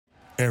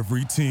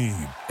Every team,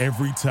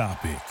 every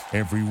topic,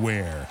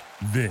 everywhere.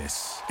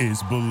 This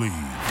is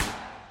Believe.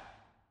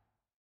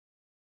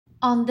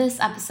 On this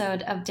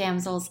episode of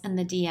Damsels in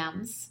the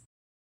DMs.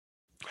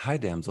 Hi,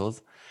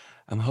 damsels.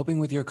 I'm hoping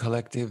with your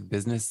collective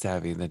business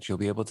savvy that you'll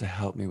be able to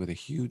help me with a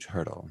huge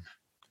hurdle.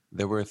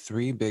 There were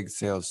 3 big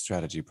sales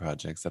strategy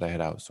projects that I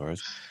had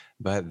outsourced,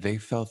 but they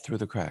fell through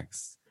the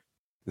cracks.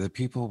 The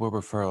people were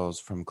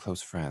referrals from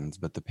close friends,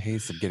 but the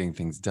pace of getting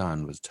things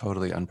done was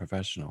totally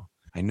unprofessional.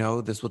 I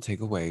know this will take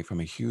away from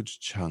a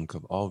huge chunk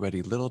of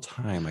already little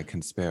time I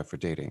can spare for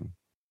dating.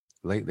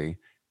 Lately,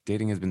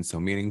 dating has been so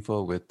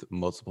meaningful with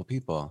multiple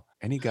people.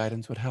 Any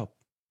guidance would help.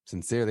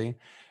 Sincerely,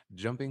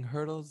 Jumping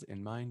Hurdles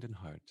in Mind and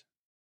Heart.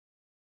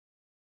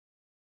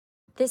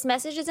 This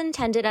message is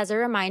intended as a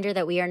reminder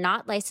that we are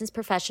not licensed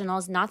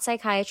professionals, not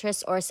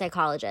psychiatrists or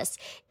psychologists.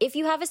 If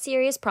you have a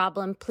serious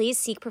problem, please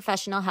seek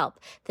professional help.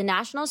 The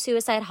National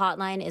Suicide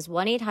Hotline is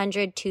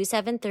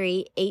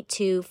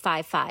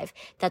 1-800-273-8255.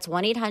 That's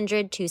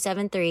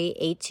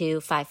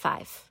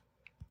 1-800-273-8255.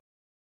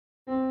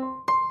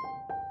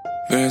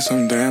 There's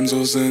some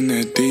damsels in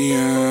the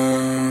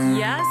DM.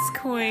 Yes,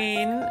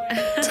 queen.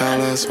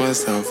 Tell us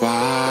what's the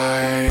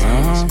vibe.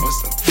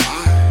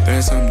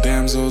 There's some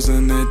damsels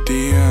in the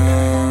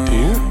DM.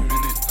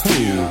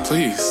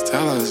 Please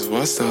tell us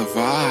what's the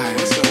vibe.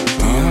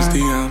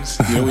 DMs,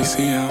 yeah we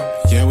see them,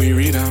 yeah we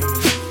read them.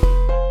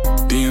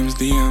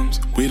 DMs,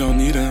 we don't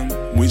need them,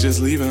 we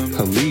just leave them.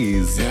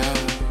 Please. Yeah.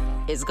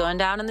 It's going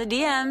down in the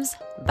DMs.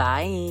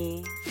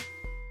 Bye.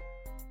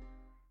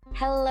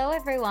 Hello,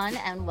 everyone,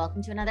 and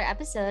welcome to another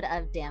episode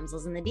of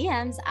Damsels in the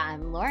DMs.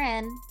 I'm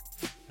Lauren.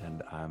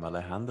 And I'm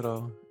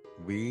Alejandro.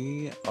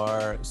 We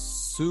are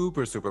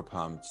super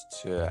pumped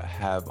to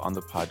have on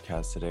the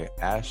podcast today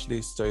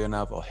Ashley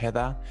Stoyanov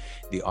Ojeda,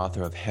 the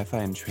author of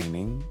Jefa in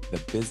Training, the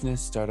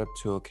business startup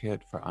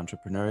toolkit for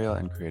entrepreneurial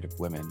and creative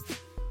women.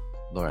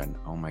 Lauren,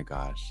 oh my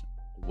gosh.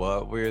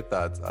 What were your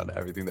thoughts on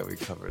everything that we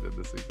covered in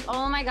this week?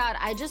 Oh my God,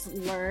 I just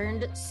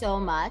learned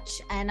so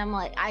much. And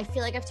I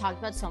feel like I've talked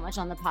about so much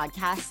on the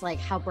podcast, like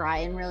how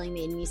Brian really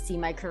made me see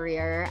my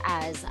career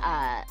as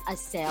a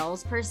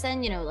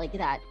salesperson,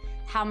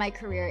 how my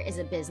career is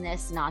a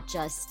business, not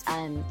just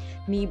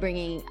me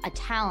bringing a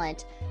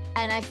talent.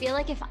 And I feel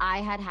like if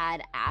I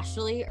had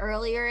Ashley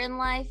earlier in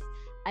life,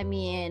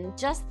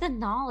 just the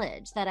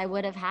knowledge that I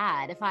would have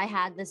had if I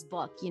had this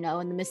book,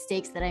 and the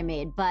mistakes that I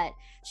made. But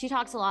she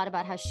talks a lot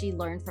about how she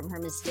learned from her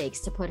mistakes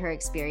to put her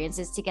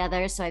experiences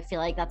together. So I feel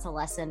like that's a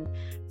lesson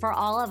for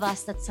all of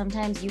us, that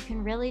sometimes you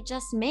can really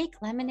just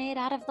make lemonade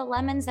out of the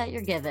lemons that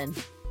you're given.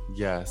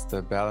 Yes,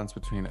 the balance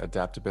between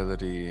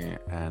adaptability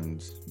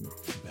and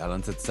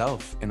balance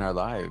itself in our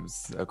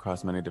lives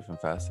across many different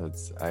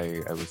facets.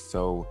 I was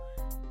so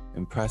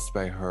impressed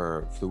by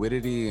her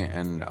fluidity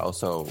and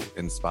also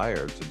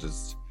inspired to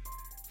just,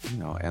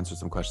 answer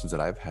some questions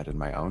that I've had in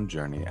my own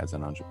journey as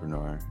an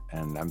entrepreneur.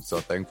 And I'm so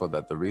thankful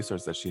that the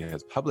resource that she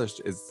has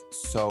published is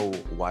so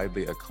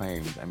widely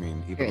acclaimed.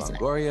 Eva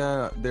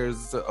Longoria,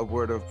 there's a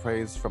word of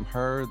praise from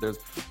her. There's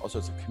all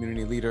sorts of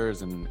community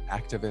leaders and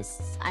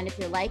activists. And if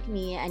you're like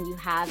me and you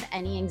have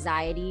any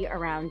anxiety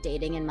around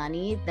dating and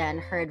money, then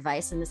her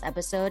advice in this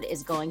episode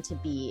is going to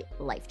be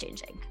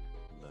life-changing.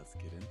 Let's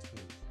get into it.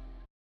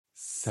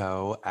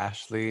 So,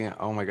 Ashley,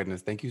 oh my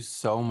goodness, thank you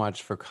so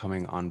much for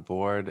coming on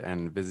board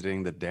and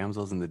visiting the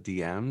Damsels in the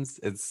DMs.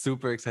 It's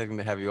super exciting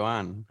to have you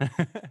on.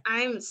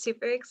 I'm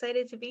super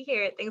excited to be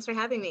here. Thanks for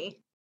having me.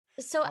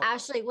 So,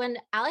 Ashley, when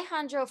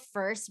Alejandro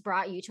first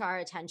brought you to our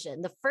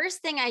attention, the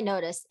first thing I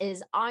noticed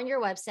is on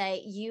your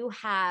website, you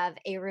have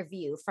a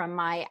review from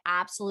my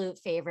absolute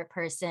favorite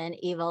person,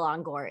 Eva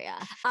Longoria.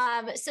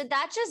 So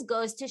that just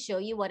goes to show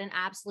you what an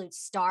absolute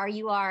star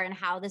you are and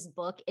how this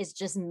book is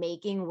just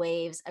making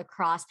waves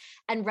across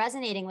and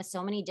resonating with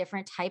so many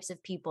different types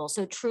of people.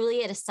 So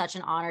truly, it is such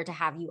an honor to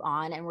have you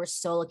on, and we're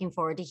so looking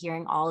forward to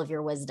hearing all of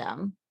your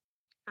wisdom.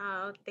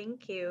 Oh,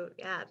 thank you.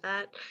 Yeah,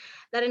 that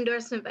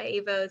endorsement by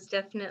Evo is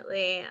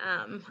definitely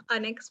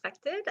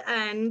unexpected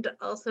and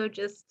also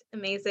just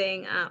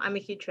amazing. I'm a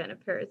huge fan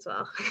of her as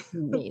well.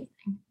 Amazing.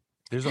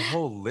 There's a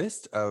whole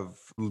list of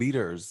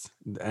leaders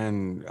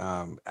and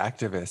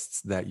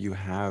activists that you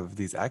have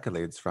these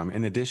accolades from,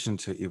 in addition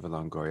to Eva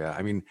Longoria.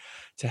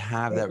 To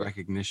have that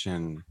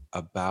recognition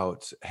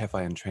about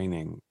Jefa in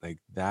Training, like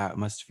that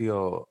must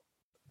feel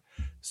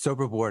so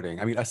rewarding.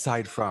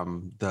 Aside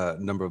from the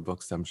number of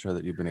books I'm sure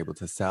that you've been able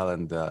to sell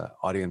and the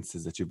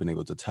audiences that you've been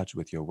able to touch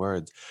with your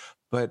words,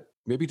 but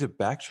maybe to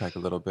backtrack a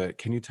little bit,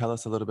 can you tell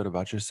us a little bit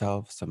about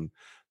yourself, some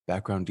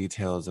background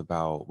details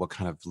about what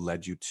kind of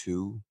led you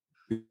to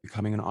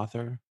becoming an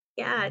author?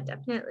 Yeah,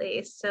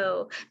 definitely.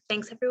 So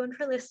thanks everyone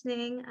for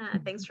listening.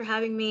 Thanks for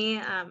having me.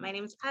 My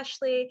name is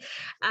Ashley,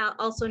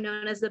 also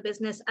known as the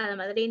business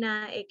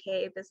madrina,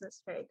 aka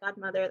business fairy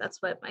godmother. That's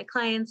what my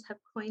clients have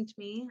coined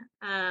me.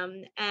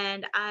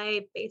 And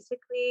I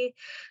basically,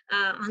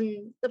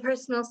 on the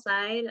personal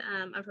side,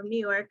 I'm from New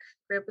York,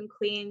 grew up in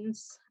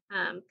Queens,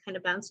 kind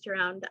of bounced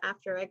around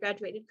after I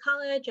graduated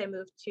college. I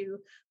moved to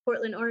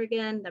Portland,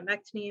 Oregon, then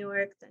back to New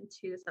York, then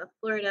to South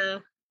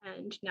Florida.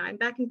 and now I'm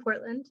back in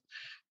Portland.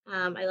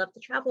 I love to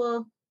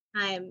travel.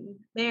 I'm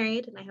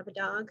married and I have a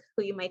dog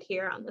who you might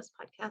hear on this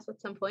podcast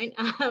at some point.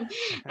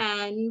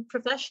 And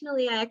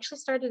professionally, I actually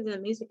started in the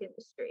music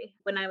industry.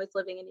 When I was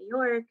living in New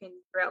York and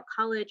throughout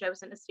college, I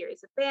was in a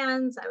series of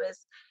bands. I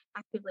was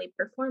actively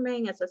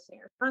performing as a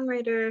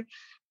singer-songwriter.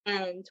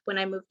 And when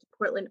I moved to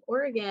Portland,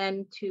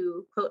 Oregon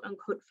to quote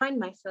unquote find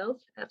myself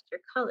after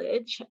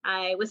college,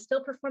 I was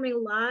still performing a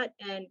lot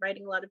and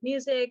writing a lot of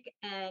music.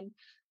 And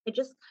I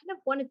just kind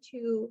of wanted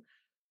to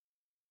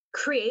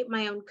create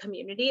my own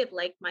community of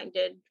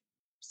like-minded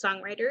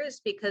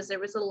songwriters because there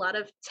was a lot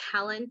of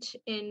talent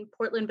in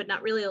Portland, but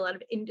not really a lot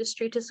of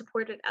industry to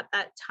support it at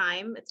that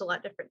time. It's a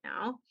lot different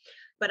now.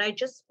 But I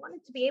just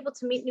wanted to be able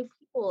to meet new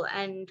people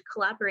and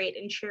collaborate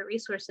and share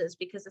resources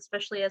because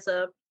especially as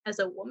a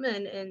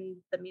woman in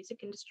the music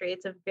industry,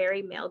 it's a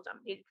very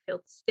male-dominated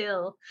field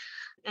still.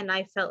 And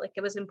I felt like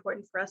it was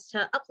important for us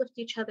to uplift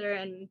each other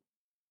and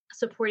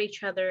support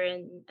each other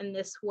in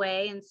this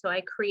way. And so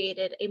I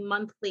created a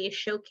monthly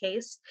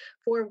showcase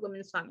for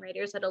women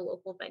songwriters at a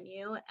local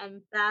venue.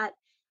 And that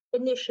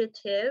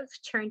initiative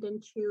turned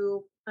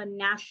into a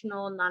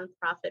national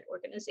nonprofit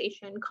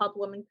organization called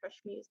Women Crush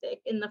Music.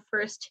 In the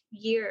first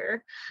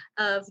year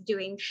of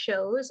doing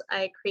shows,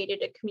 I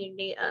created a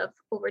community of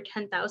over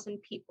 10,000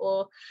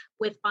 people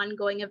with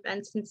ongoing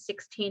events in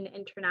 16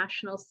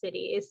 international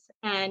cities.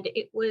 And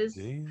it was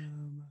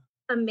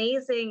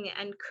amazing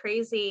and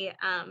crazy.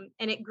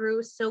 And it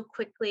grew so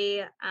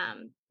quickly,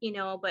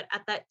 but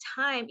at that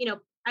time,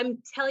 I'm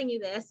telling you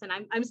this and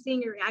I'm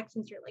seeing your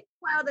reactions. You're like,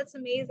 wow, that's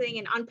amazing.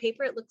 And on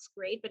paper, it looks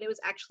great, but it was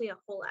actually a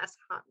whole ass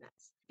hot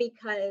mess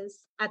because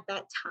at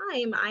that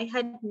time I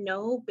had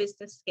no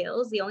business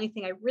skills. The only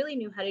thing I really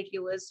knew how to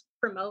do was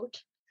promote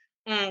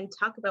and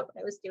talk about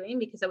what I was doing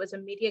because I was a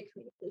media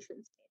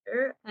communications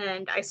major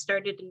and I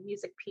started in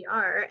music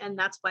PR. And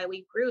that's why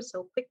we grew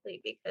so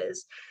quickly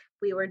because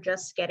we were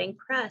just getting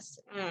press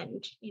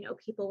and,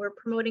 people were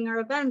promoting our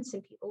events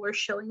and people were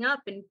showing up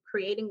and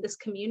creating this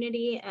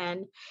community.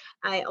 And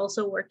I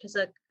also worked as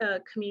a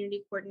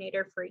community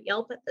coordinator for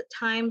Yelp at the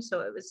time.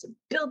 So I was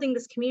building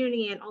this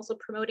community and also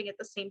promoting at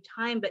the same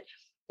time, but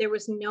there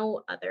was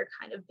no other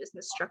kind of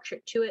business structure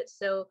to it.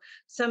 So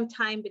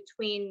sometime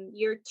between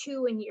year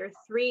 2 and year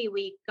 3,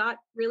 we got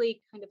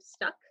really kind of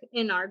stuck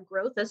in our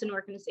growth as an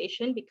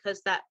organization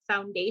because that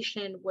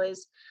foundation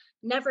was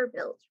never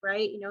built,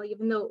 right?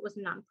 Even though it was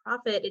a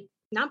nonprofit,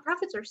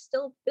 nonprofits are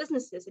still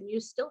businesses and you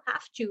still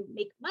have to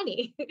make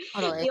money.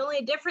 Totally. The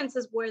only difference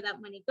is where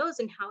that money goes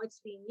and how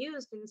it's being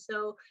used. And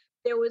so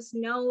there was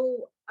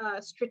no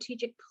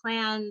strategic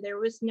plan. There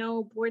was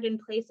no board in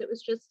place. It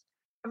was just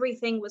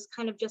everything was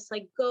kind of just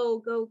like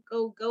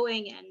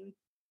going. And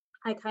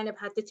I kind of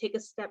had to take a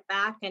step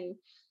back and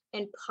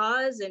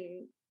pause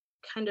and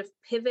kind of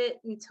pivot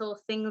until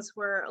things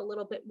were a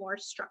little bit more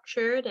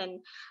structured. And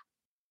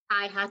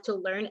I had to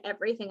learn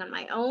everything on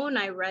my own.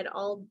 I read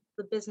all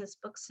the business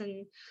books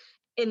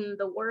in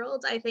the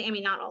world. I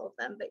mean, not all of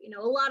them, but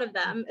a lot of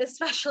them,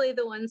 especially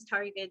the ones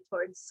targeted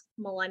towards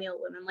millennial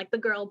women, like The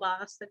Girl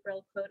Boss, The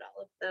Girl Code,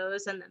 all of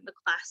those, and then the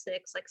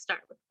classics like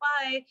Start With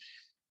Why,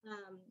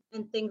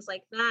 and things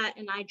like that.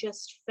 And I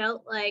just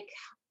felt like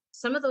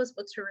some of those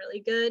books were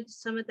really good.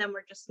 Some of them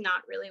were just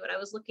not really what I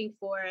was looking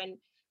for. And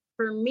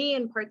for me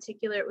in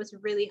particular, it was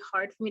really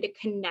hard for me to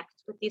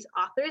connect with these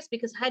authors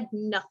because I had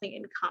nothing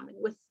in common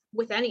with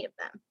any of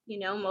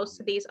them. Most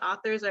of these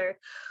authors are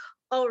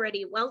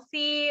already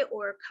wealthy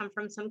or come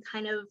from some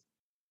kind of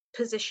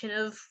position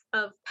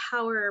of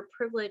power or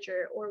privilege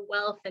or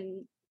wealth.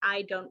 And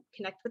I don't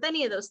connect with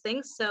any of those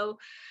things. So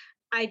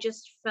I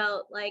just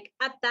felt like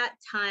at that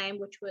time,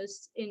 which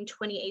was in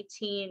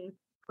 2018,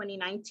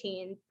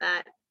 2019,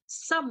 that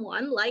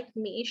someone like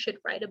me should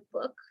write a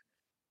book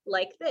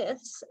like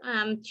this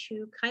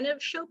to kind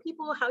of show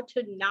people how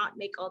to not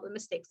make all the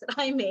mistakes that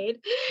I made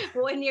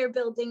when you're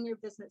building your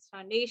business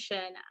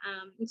foundation.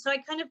 And so I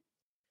kind of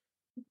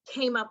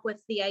came up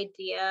with the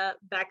idea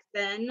back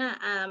then.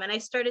 And I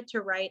started to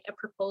write a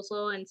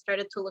proposal and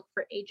started to look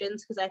for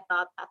agents because I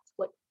thought that's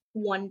what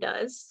one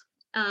does.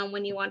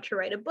 When you want to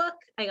write a book,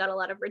 I got a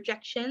lot of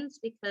rejections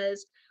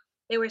because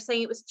they were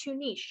saying it was too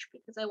niche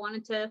because I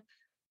wanted to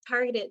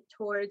target it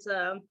towards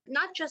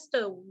not just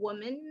a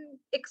woman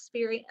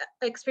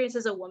experience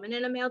as a woman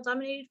in a male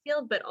dominated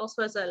field, but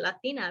also as a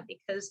Latina,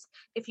 because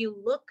if you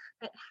look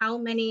at how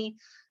many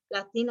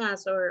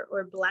Latinas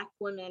or Black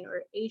women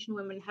or Asian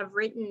women have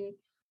written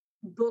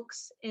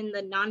books in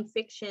the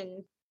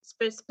nonfiction,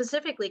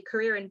 specifically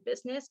career and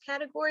business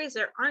categories,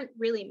 there aren't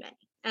really many.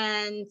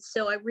 And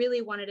so I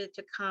really wanted it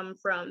to come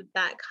from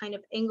that kind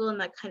of angle and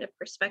that kind of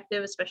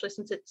perspective, especially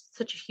since it's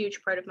such a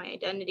huge part of my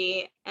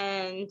identity.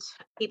 And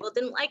people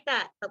didn't like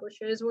that.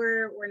 Publishers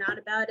were not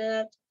about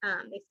it.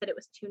 They said it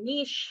was too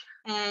niche.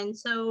 And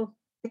so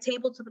I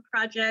tabled to the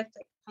project.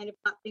 I kind of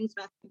got things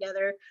back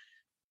together.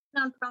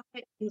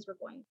 Nonprofit, things were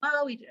going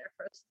well. We did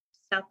our first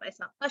South by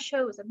Southwest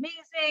show. It was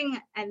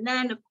amazing. And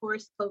then, of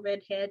course,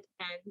 COVID hit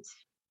and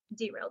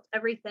derailed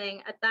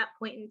everything. At that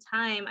point in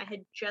time, I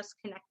had just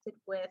connected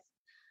with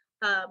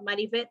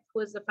Maribeth, who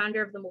was the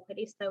founder of the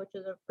Mujerista, which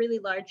is a really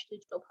large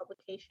digital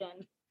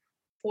publication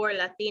for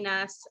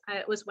Latinas.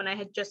 It was when I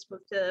had just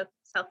moved to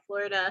South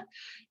Florida,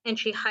 and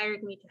she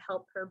hired me to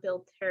help her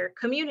build her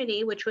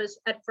community, which was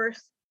at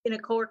first in a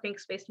co-working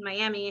space in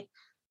Miami.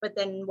 But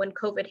then when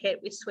COVID hit,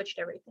 we switched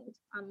everything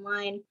to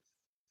online.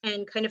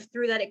 And kind of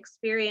through that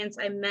experience,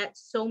 I met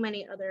so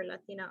many other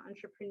Latina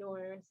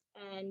entrepreneurs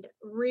and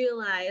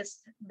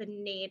realized the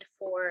need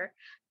for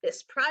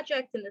this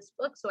project and this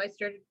book. So I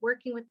started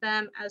working with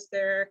them as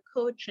their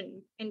coach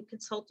and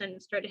consultant,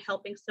 and started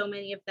helping so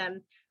many of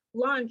them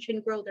launch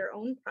and grow their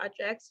own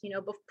projects.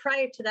 But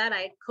prior to that,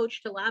 I had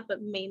coached a lot,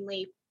 but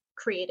mainly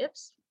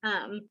creatives.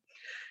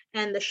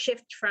 And the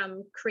shift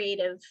from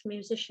creative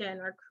musician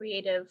or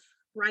creative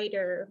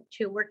writer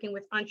to working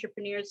with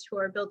entrepreneurs who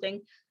are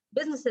building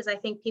businesses, I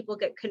think people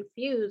get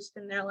confused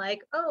and they're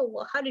like, oh,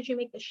 well, how did you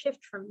make the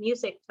shift from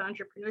music to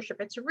entrepreneurship?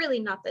 It's really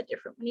not that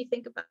different when you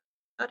think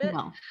about it.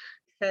 No.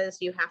 Because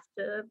you have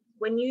to,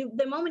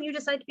 the moment you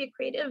decide to be a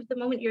creative, the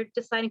moment you're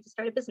deciding to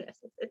start a business,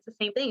 it's the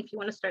same thing. If you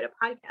want to start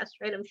a podcast,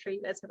 right? I'm sure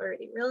you guys have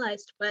already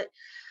realized, but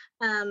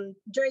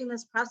during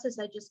this process,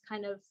 I just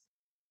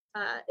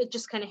it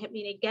just kind of hit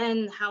me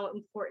again, how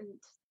important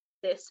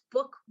this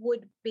book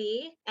would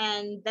be.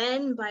 And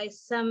then by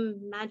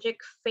some magic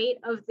fate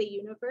of the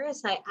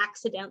universe, I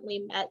accidentally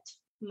met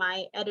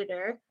my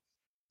editor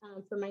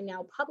for my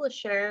now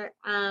publisher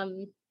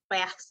by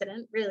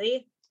accident,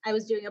 really. I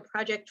was doing a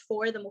project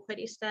for the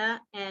Mujerista,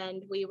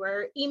 and we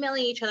were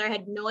emailing each other. I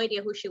had no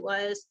idea who she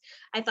was.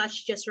 I thought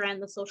she just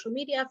ran the social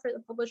media for the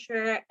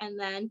publisher. And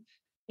then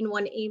in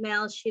one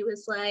email, she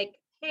was like,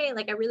 hey,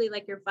 I really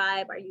like your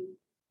vibe. Are you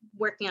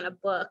working on a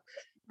book?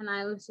 And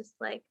I was just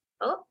like,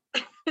 oh,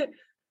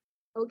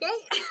 okay,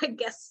 I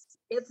guess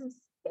it's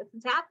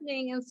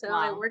happening. And so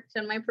Wow. I worked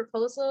on my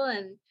proposal,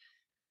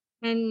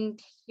 and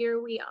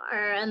here we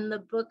are. And the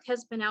book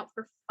has been out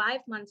for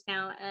 5 months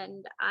now,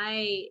 and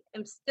I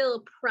am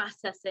still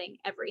processing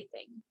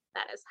everything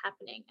that is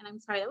happening. And I'm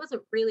sorry, that was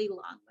a really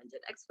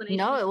long-winded explanation.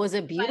 No, it was a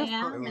I beautiful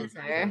am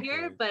answer.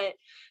 here, but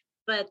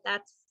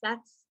that's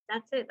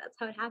it. That's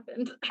how it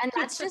happened. And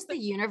that's just the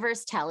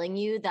universe telling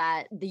you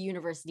that the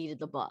universe needed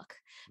the book.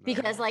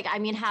 Because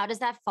how does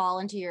that fall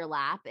into your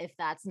lap if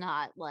that's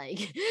not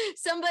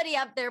somebody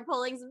up there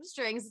pulling some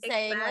strings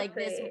saying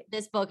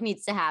this book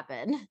needs to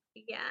happen?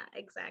 Yeah,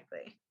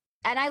 exactly.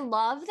 And I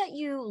love that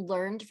you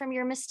learned from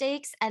your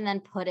mistakes and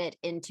then put it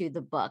into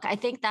the book. I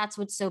think that's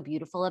what's so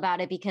beautiful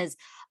about it, because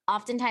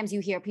oftentimes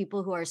you hear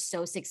people who are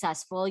so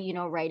successful,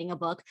 writing a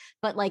book,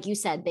 but like you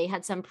said, they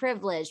had some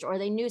privilege, or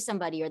they knew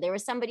somebody, or they were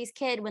somebody's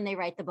kid when they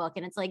write the book.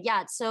 And it's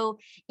it's so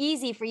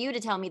easy for you to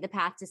tell me the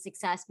path to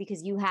success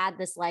because you had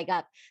this leg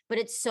up, but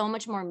it's so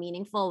much more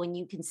meaningful when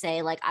you can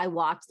say, I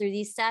walked through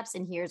these steps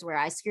and here's where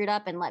I screwed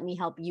up, and let me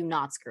help you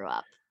not screw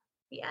up.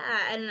 Yeah,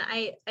 and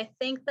I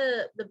think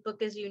the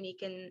book is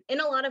unique in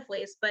a lot of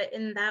ways, but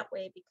in that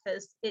way,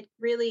 because it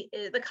really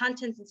is, the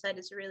content inside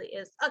really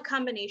is a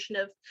combination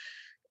of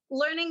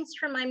learnings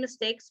from my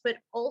mistakes, but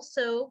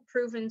also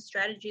proven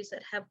strategies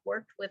that have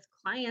worked with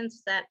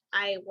clients that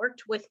I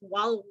worked with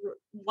while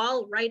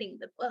writing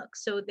the book.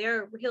 So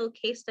there are real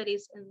case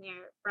studies in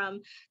there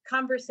from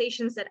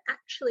conversations that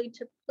actually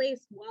took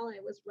place while I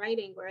was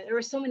writing, where there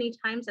were so many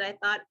times that I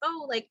thought,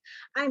 oh,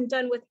 I'm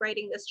done with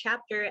writing this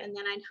chapter. And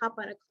then I'd hop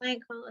on a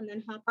client call and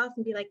then hop off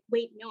and be like,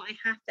 wait, no, I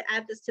have to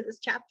add this to this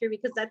chapter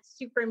because that's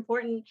super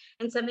important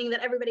and something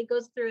that everybody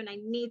goes through, and I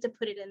need to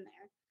put it in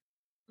there.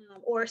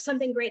 Or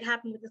something great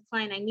happened with this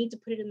client, I need to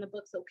put it in the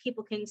book so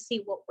people can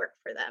see what worked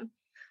for them.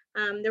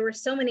 There were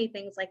so many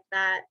things like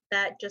that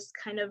just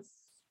kind of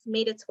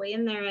made its way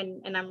in there,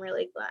 and I'm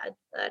really glad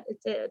that it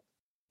did.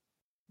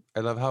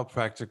 I love how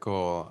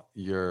practical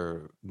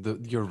your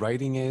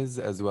writing is,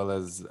 as well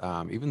as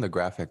even the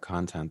graphic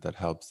content that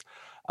helps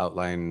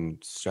outline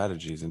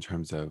strategies in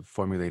terms of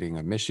formulating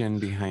a mission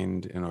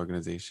behind an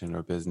organization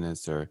or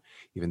business, or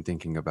even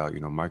thinking about,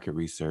 market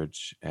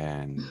research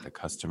and the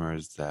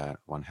customers that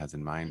one has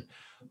in mind.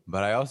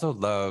 But I also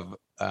love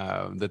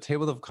the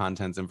table of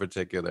contents in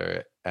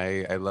particular.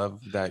 I love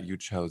that you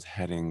chose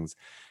headings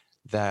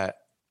that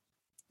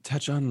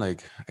touch on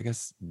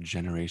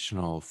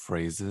generational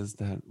phrases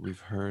that we've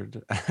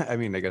heard. I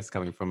mean, I guess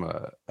coming from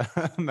a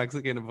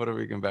Mexican and Puerto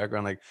Rican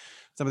background,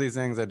 some of these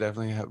things I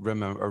definitely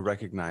remember or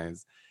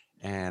recognize.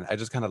 And I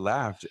just kind of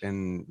laughed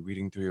in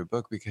reading through your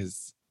book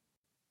because,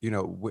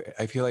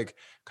 I feel like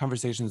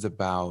conversations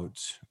about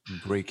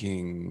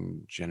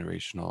breaking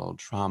generational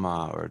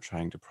trauma or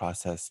trying to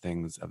process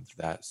things of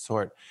that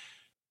sort,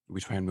 we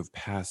try and move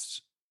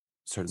past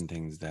certain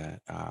things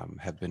that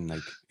have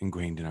been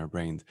ingrained in our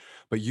brains.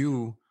 But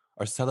you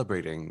are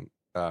celebrating,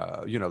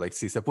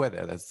 si se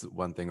puede, that's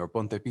one thing, or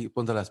ponte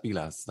las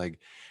pilas,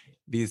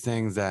 these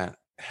things that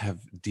have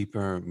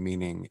deeper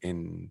meaning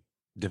in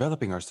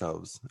developing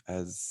ourselves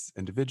as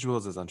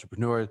individuals, as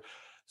entrepreneurs.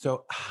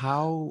 So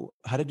how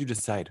did you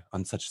decide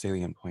on such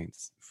salient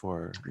points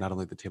for not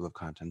only the table of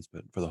contents,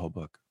 but for the whole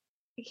book?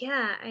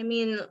 Yeah, I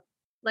mean,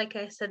 like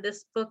I said,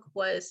 this book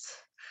was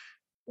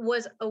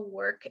was a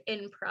work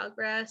in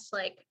progress,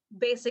 like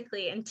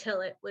basically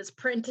until it was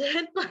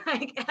printed.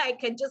 Like I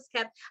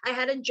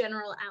had a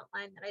general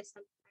outline that I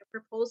sent my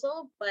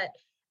proposal, but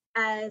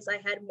as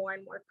I had more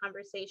and more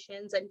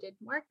conversations and did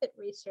market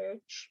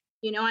research,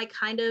 I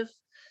kind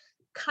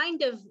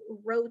of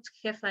wrote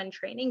HIFUN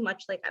training,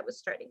 much like I was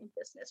starting a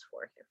business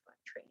for HIFUN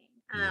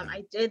training.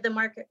 I did the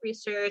market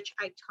research.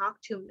 I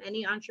talked to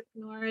many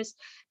entrepreneurs,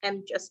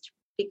 and just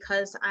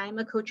because I'm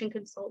a coach and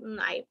consultant,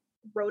 I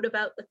wrote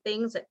about the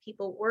things that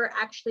people were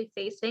actually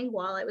facing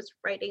while I was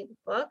writing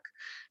the book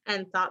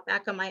and thought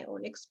back on my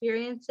own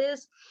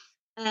experiences.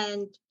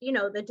 And,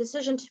 the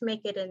decision to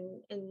make it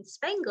in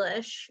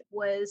Spanglish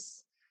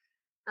was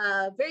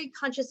a very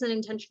conscious and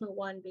intentional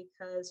one,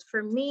 because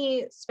for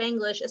me,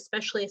 Spanglish,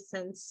 especially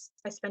since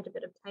I spent a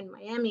bit of time in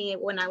Miami,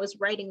 when I was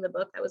writing the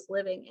book, I was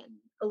living in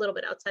a little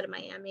bit outside of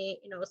Miami.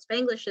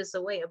 Spanglish is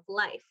a way of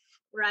life,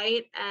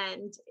 right?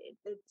 And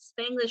it's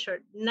Spanglish or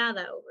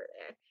nada over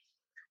there.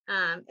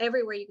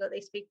 Everywhere you go,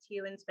 they speak to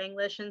you in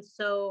Spanglish. And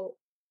so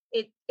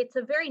it's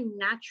a very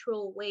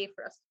natural way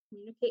for us to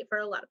communicate for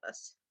a lot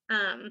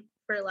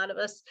of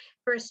us.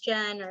 First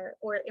gen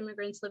or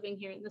immigrants living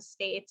here in the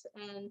States.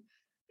 And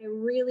I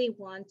really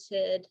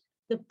wanted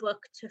the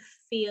book to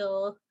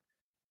feel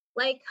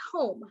like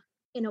home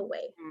in a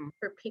way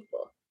for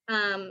people,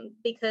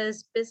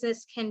 because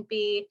business can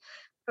be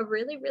a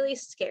really, really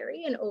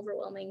scary and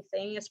overwhelming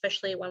thing,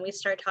 especially when we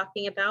start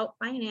talking about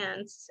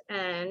finance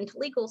and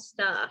legal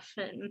stuff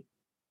and,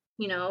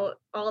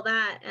 all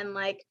that. And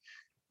like,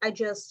 I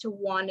just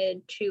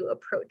wanted to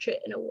approach it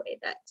in a way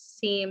that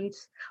seemed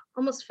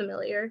almost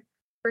familiar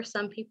for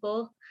some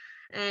people.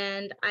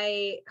 And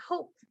I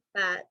hope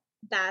that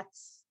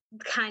that's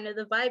kind of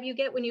the vibe you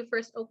get when you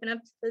first open up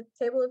to the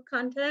table of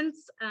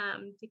contents,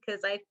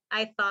 because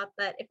I thought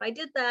that if I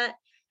did that,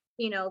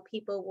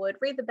 people would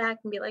read the back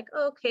and be like,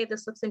 oh, okay,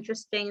 this looks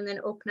interesting, and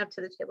then open up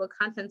to the table of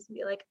contents and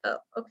be like, oh,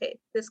 okay,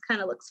 this kind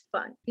of looks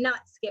fun,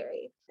 not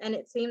scary, and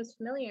it seems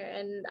familiar.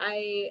 And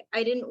I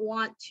didn't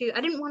want to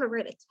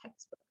write a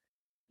textbook.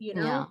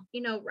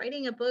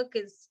 Writing a book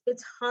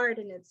it's hard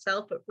in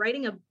itself, but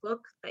writing a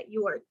book that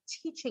you are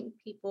teaching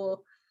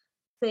people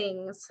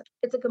things,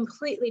 it's a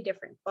completely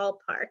different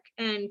ballpark.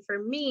 And for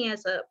me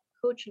as a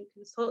coach and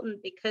consultant,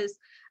 because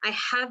I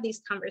have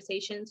these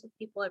conversations with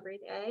people every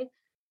day,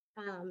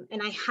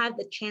 and I had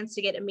the chance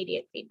to get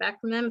immediate feedback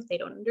from them if they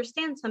don't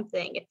understand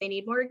something, if they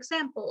need more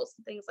examples,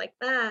 things like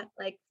that.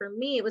 Like for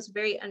me, it was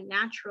very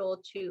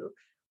unnatural to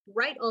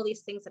write all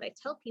these things that I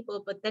tell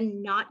people, but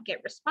then not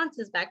get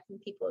responses back from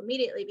people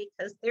immediately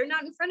because they're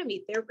not in front of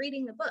me. They're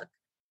reading the book.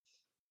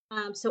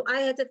 So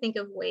I had to think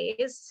of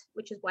ways,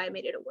 which is why I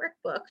made it a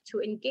workbook, to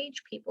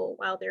engage people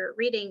while they're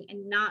reading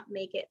and not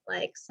make it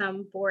like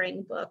some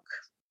boring book,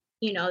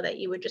 that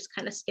you would just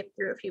kind of skip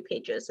through a few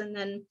pages and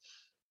then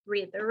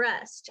read the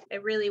rest. I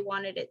really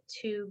wanted it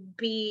to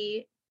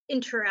be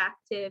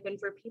interactive and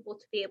for people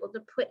to be able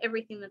to put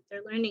everything that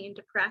they're learning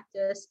into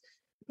practice,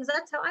 because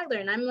that's how I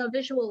learn. I'm a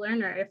visual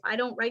learner. If I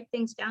don't write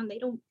things down, they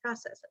don't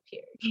process up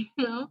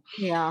here,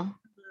 Yeah.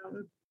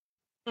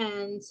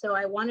 And so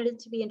I wanted it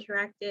to be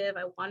interactive.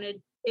 I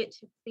wanted it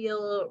to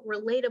feel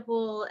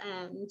relatable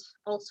and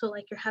also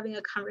like you're having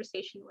a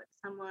conversation with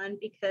someone,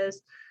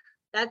 because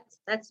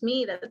that's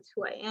me, that's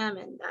who I am,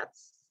 and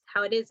that's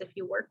how it is if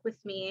you work with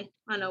me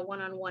on a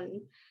one-on-one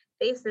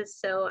basis.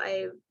 So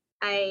I'm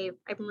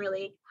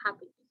really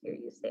happy to hear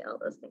you say all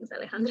those things,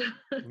 Alejandro.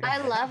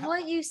 I love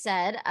what you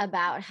said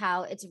about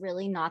how it's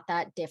really not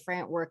that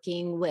different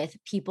working with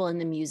people in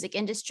the music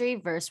industry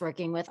versus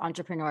working with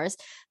entrepreneurs,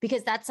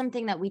 because that's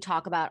something that we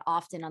talk about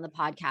often on the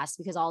podcast,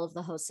 because all of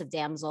the hosts of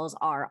Damsels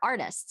are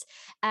artists.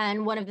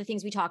 And one of the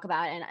things we talk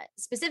about, and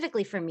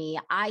specifically for me,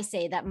 I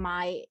say that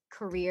my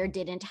career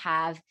didn't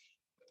have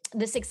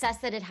the success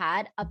that it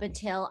had up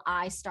until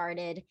I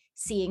started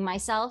seeing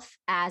myself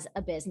as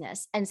a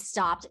business and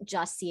stopped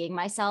just seeing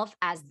myself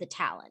as the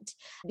talent.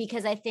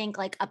 Because I think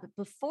like up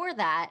before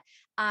that,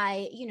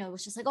 I,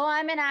 was just like, oh,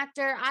 I'm an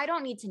actor. I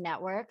don't need to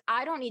network.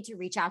 I don't need to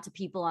reach out to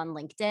people on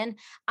LinkedIn.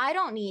 I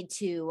don't need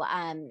to,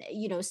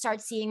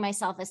 start seeing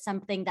myself as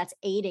something that's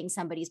aiding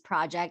somebody's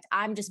project.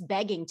 I'm just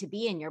begging to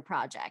be in your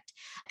project.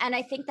 And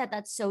I think that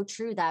that's so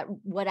true, that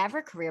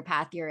whatever career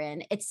path you're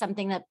in, it's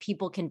something that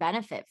people can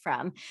benefit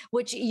from,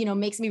 which,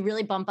 makes me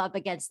really bump up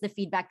against the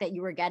feedback that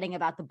you were getting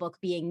about the book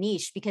being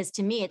niche, because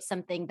to me, it's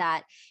something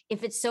that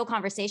if it's so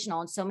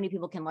conversational and so many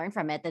people can learn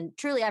from it, then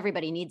truly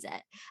everybody needs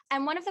it.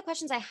 And one of the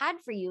questions I had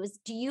for you is,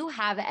 do you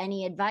have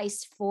any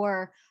advice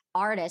for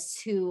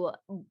artists who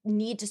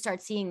need to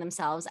start seeing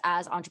themselves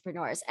as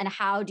entrepreneurs? And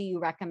how do you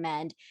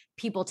recommend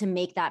people to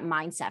make that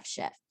mindset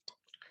shift?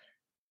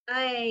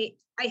 I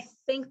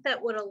think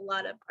that what a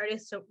lot of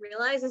artists don't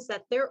realize is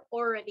that they're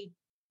already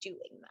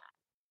doing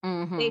that.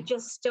 Mm-hmm. They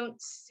just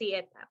don't see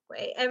it that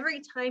way.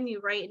 Every time you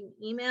write an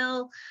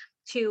email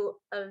to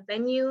a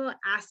venue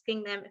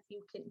asking them if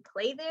you can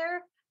play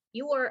there,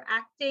 you are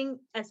acting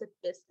as a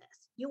business.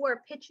 You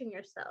are pitching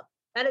yourself.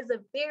 That is a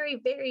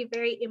very, very,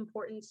 very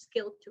important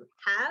skill to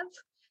have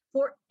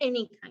for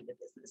any kind of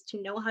business,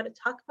 to know how to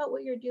talk about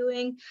what you're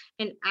doing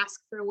and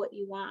ask for what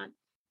you want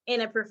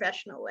in a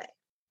professional way.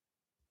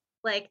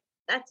 Like,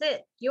 that's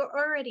it. You're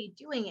already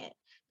doing it.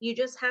 You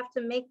just have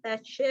to make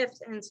that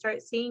shift and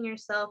start seeing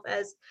yourself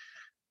as,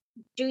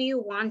 do you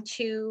want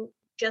to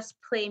just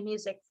play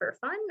music for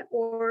fun,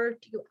 or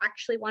do you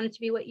actually want it to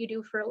be what you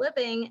do for a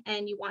living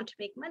and you want to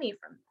make money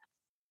from that?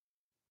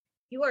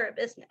 You are a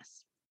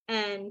business,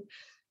 and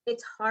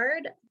it's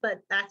hard, but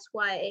that's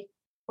why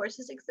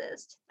courses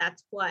exist.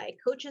 That's why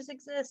coaches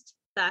exist.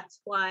 That's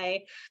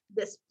why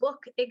this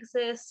book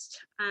exists.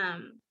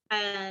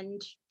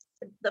 And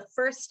the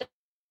first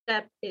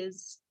step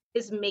is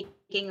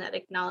making that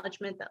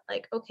acknowledgement that,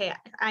 like, okay,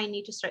 I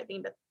need to start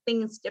thinking about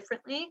things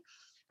differently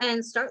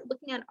and start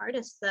looking at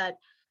artists that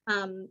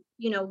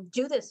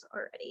do this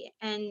already,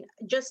 and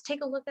just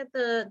take a look at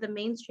the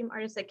mainstream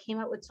artists that came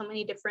out with so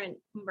many different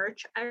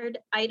merch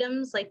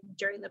items like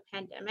during the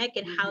pandemic,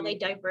 and how they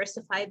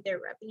diversified their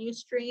revenue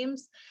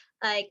streams.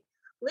 Like,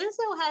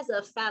 Lizzo has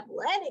a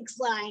Fabletics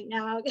line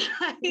now,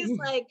 guys.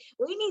 Like,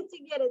 we need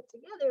to get it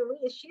together.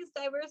 She's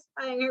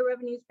diversifying her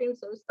revenue stream,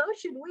 so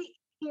should we,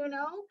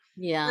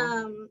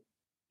 Yeah.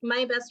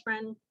 My best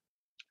friend,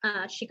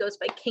 she goes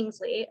by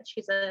Kingsley.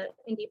 She's an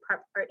indie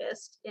pop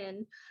artist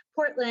in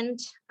Portland,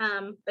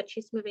 but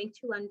she's moving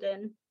to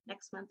London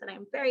next month, and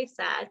I'm very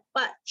sad.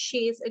 But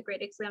she's a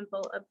great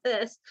example of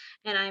this,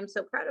 and I'm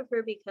so proud of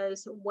her,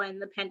 because when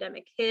the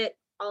pandemic hit,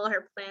 all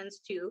her plans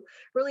to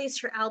release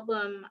her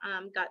album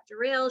got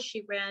derailed.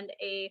 She ran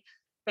a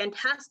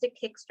fantastic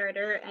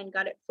Kickstarter and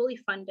got it fully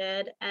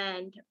funded.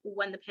 And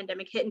when the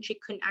pandemic hit and she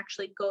couldn't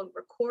actually go and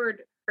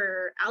record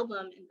her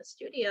album in the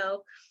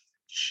studio,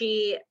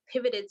 she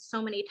pivoted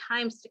so many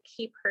times to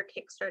keep her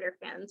Kickstarter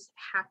fans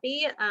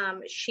happy.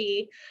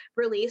 She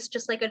released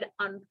just like an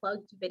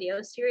unplugged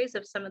video series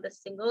of some of the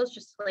singles,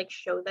 just to like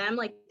show them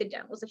like the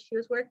demos that she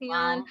was working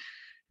on.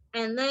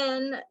 And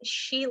then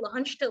she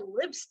launched a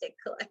lipstick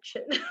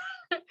collection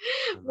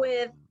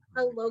with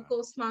a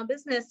local small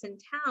business in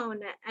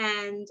town.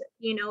 And,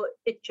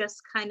 it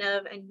just kind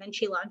of, and then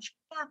she launched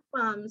bath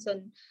bombs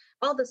and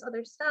all this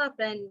other stuff.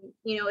 And,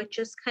 it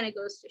just kind of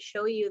goes to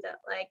show you that,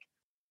 like,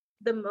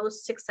 the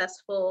most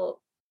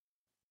successful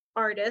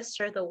artists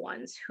are the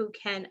ones who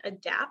can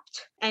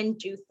adapt and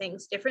do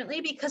things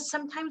differently, because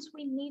sometimes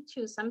we need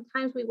to.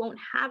 Sometimes we won't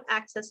have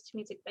access to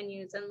music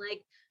venues, and,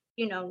 like,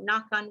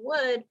 knock on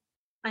wood,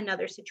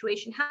 another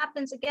situation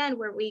happens again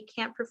where we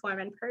can't perform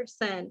in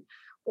person,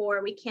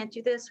 or we can't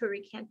do this, or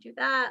we can't do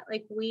that.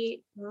 Like,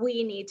 we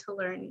need to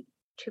learn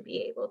to be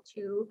able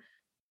to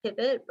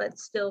pivot, but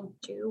still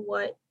do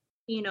what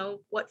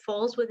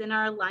falls within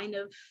our line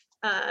of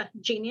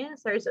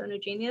genius, our zone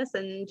of genius,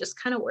 and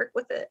just kind of work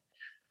with it.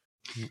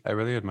 I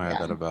really admire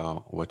that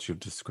about what you've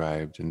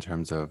described in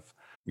terms of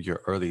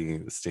your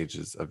early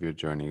stages of your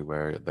journey,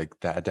 where like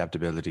that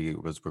adaptability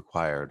was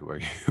required, where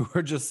you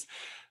were just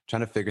trying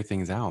to figure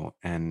things out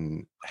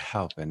and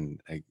help, and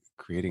like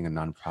creating a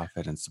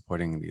nonprofit and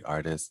supporting the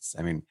artists.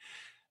 I mean,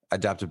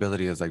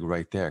 adaptability is like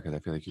right there, because I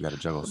feel like you got to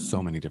juggle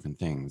so many different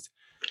things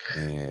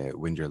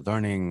when you're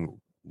learning,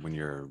 when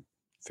you're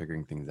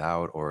figuring things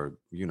out, or,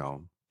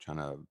 trying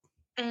to.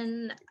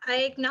 And I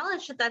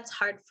acknowledge that that's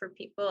hard for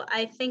people.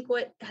 I think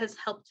what has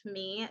helped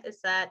me is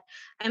that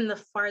I'm the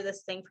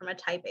farthest thing from a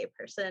type A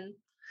person.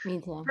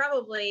 Me too.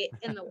 Probably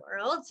in the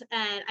world.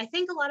 And I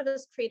think a lot of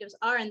us creatives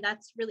are, and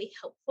that's really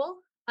helpful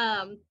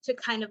to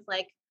kind of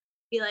like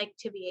be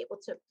able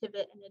to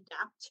pivot and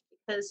adapt,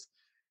 because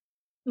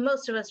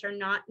most of us are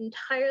not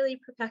entirely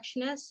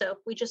perfectionists. So if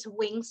we just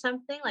wing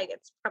something, like,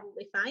 it's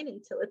probably fine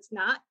until it's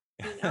not,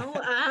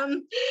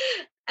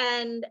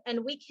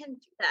 and we can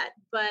do that.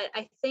 But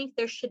I think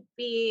there should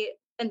be,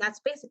 and that's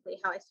basically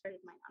how I started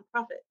my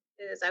nonprofit,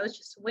 is I was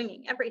just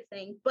winging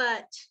everything.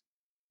 But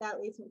that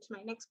leads me to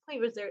my next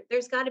point, was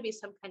there's got to be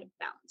some kind of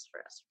balance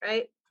for us,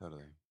 right?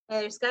 Totally.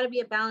 There's got to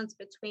be a balance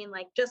between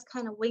like just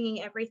kind of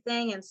winging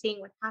everything and seeing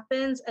what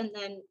happens, and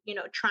then,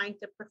 trying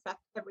to perfect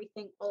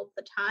everything all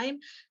the time.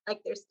 Like,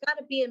 there's got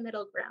to be a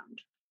middle ground.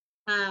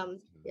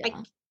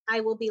 I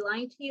will be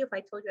lying to you if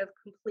I told you I've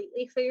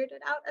completely figured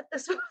it out at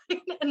this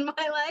point in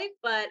my life.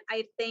 But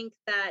I think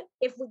that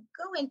if we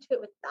go into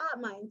it with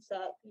that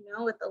mindset,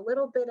 with a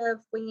little bit of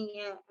winging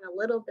it and a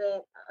little bit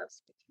of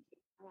strategic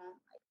plan,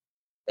 like,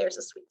 there's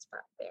a sweet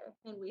spot there,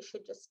 and we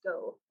should just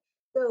go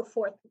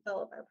forth with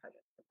all of our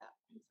projects with that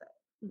mindset.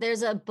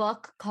 There's a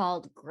book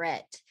called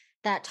Grit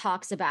that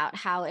talks about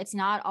how it's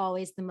not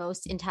always the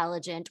most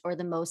intelligent or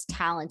the most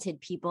talented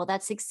people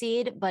that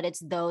succeed, but it's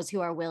those who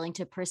are willing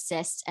to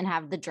persist and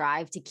have the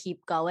drive to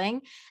keep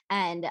going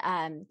and,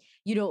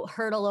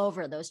 hurdle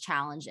over those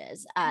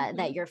challenges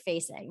that you're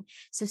facing.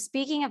 So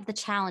speaking of the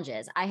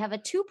challenges, I have a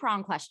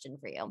two-pronged question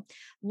for you.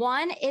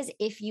 One is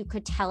if you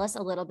could tell us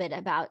a little bit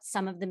about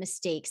some of the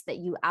mistakes that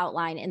you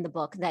outline in the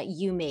book that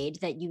you made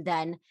that you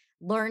then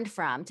learned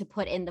from to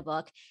put in the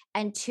book,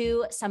 and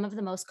two, some of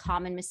the most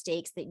common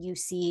mistakes that you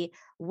see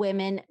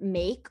women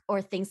make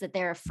or things that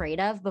they're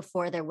afraid of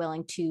before they're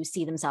willing to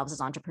see themselves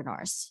as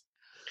entrepreneurs.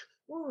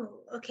 Ooh,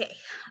 okay.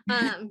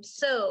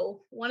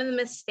 So one of the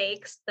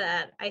mistakes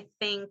that I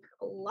think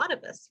a lot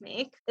of us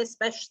make,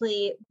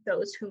 especially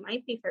those who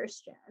might be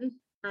first gen,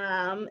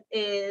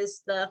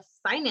 is the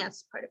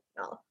finance part of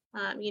it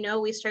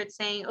all. We start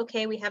saying,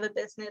 okay, we have a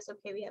business.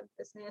 Okay, we have a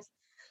business.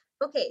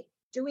 Okay,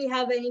 do we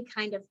have any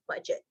kind of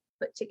budget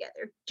put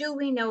together? Do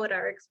we know what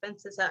our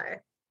expenses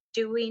are?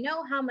 Do we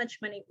know how much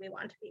money we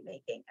want to be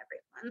making every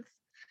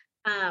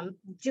month?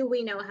 Do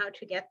we know how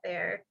to get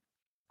there?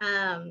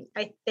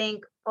 I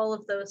think all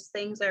of those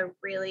things are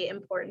really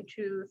important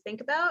to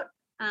think about,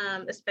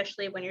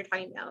 especially when you're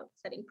talking about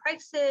setting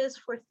prices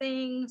for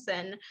things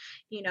and,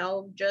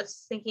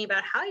 just thinking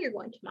about how you're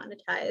going to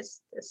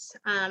monetize this.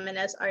 And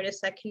as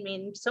artists, that can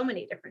mean so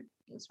many different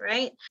things,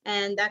 right?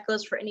 And that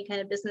goes for any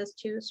kind of business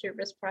too,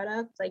 service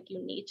products. Like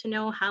you need to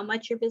know how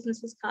much your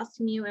business is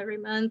costing you every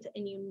month,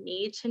 and you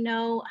need to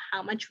know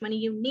how much money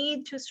you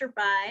need to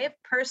survive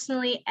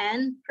personally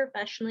and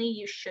professionally.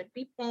 You should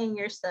be paying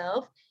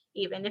yourself,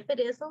 even if it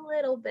is a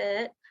little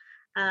bit.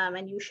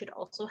 And you should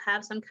also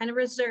have some kind of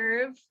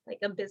reserve, like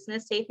a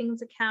business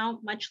savings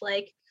account, much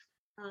like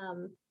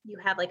you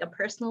have like a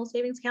personal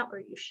savings account, or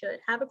you should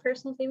have a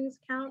personal savings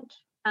account.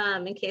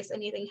 In case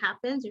anything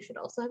happens, you should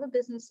also have a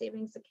business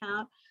savings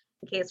account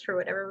in case for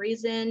whatever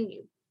reason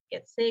you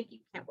get sick, you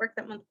can't work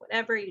that month,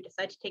 whatever, you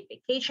decide to take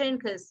vacation,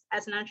 because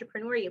as an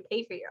entrepreneur, you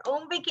pay for your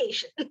own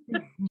vacation.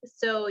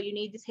 So you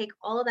need to take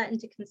all of that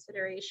into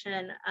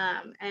consideration.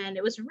 And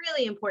it was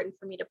really important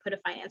for me to put a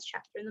finance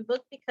chapter in the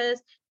book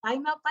because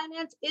talking about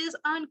finance is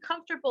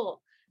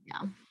uncomfortable.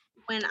 Yeah.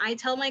 When I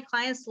tell my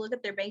clients to look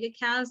at their bank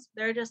accounts,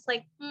 they're just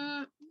like,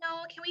 no,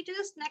 can we do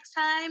this next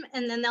time?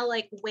 And then they'll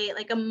like wait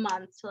like a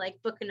month to like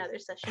book another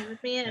session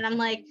with me. And I'm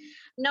like,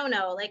 no,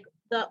 like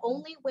the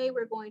only way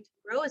we're going to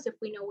grow is if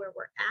we know where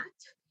we're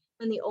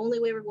at. And the only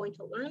way we're going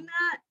to learn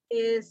that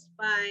is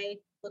by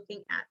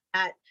looking at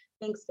that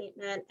bank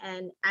statement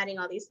and adding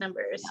all these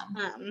numbers.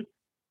 Yeah.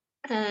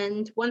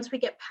 And once we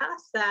get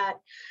past that,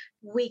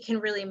 we can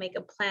really make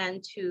a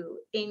plan to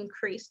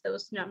increase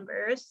those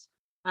numbers.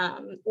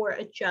 Or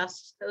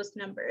adjust those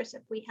numbers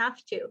if we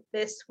have to.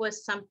 This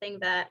was something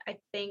that I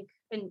think,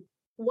 and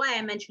why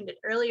I mentioned it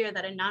earlier,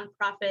 that a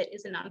nonprofit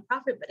is a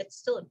nonprofit, but it's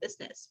still a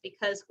business.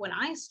 Because when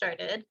I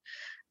started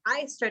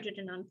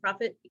a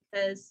nonprofit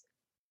because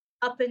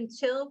up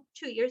until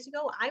 2 years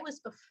ago, I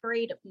was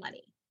afraid of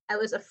money. I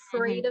was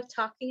afraid of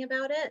talking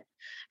about it.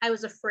 I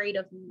was afraid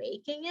of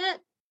making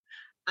it.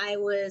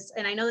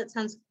 And I know that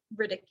sounds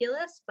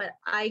ridiculous, but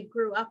I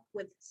grew up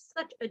with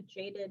such a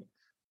jaded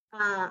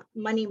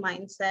money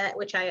mindset,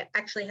 which I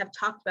actually have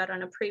talked about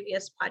on a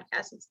previous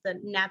podcast. It's the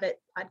Navit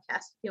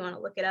podcast if you want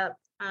to look it up.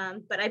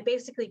 But I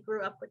basically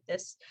grew up with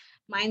this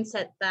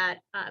mindset that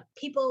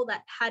people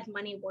that had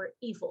money were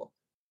evil,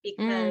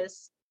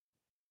 because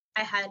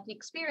I had an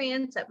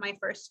experience at my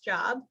first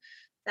job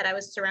that I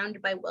was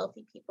surrounded by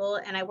wealthy people,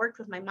 and I worked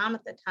with my mom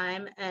at the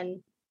time.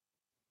 And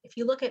if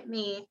you look at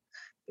me,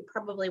 you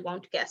probably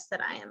won't guess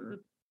that I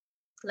am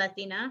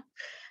Latina.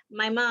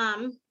 My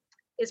mom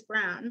is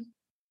brown,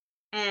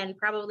 and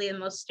probably the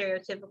most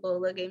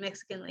stereotypical looking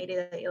Mexican lady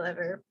that you'll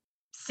ever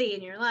see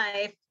in your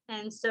life.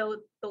 And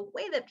so the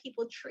way that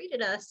people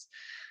treated us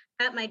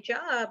at my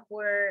job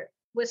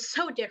was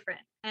so different.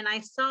 And I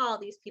saw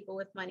these people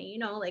with money,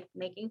 like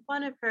making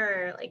fun of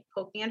her, like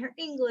poking at her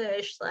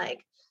English,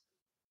 like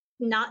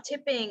not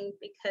tipping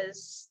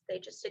because they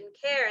just didn't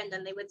care. And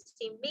then they would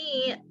see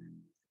me,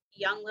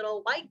 young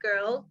little white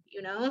girl,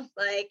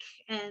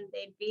 and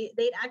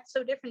they'd act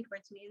so different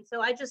towards me. And so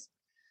I just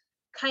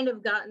kind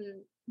of got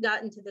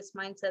into this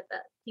mindset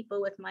that people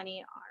with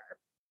money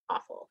are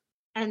awful.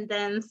 And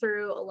then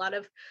through a lot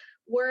of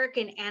work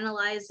and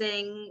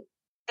analyzing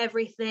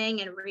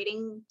everything and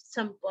reading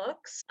some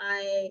books,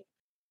 I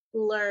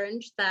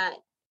learned that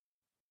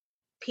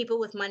people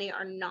with money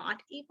are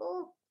not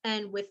evil.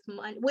 And with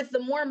the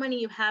more money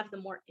you have, the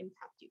more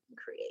impact you can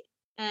create.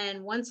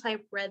 And once I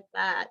read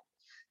that,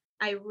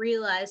 I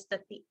realized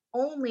that the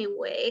only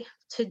way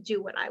to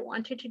do what I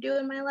wanted to do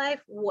in my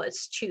life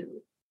was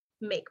to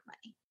make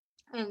money.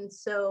 And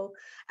so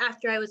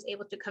after I was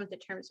able to come to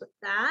terms with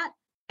that,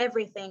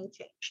 everything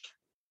changed.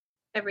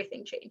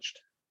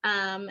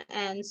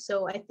 And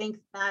so I think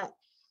that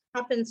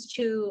happens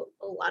to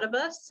a lot of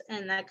us.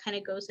 And that kind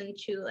of goes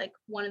into like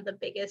one of the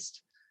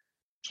biggest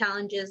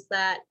challenges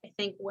that I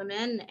think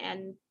women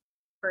and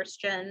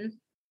first gen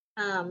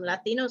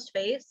Latinos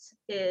face,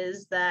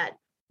 is that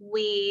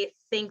we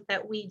think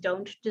that we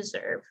don't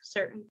deserve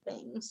certain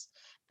things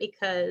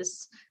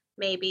because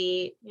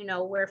maybe,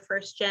 we're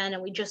first gen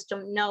and we just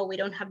don't know. We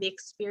don't have the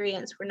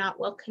experience. We're not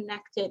well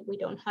connected. We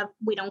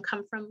don't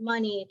come from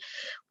money,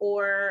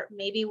 or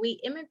maybe we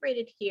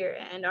immigrated here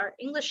and our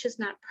English is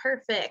not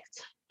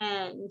perfect.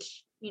 And,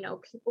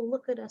 people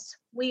look at us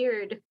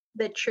weird.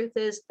 The truth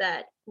is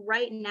that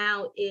right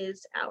now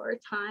is our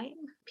time.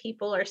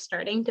 People are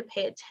starting to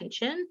pay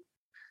attention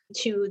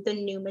to the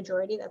new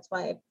majority. That's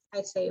why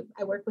I say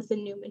I work with the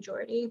new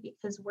majority,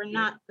 because we're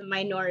not the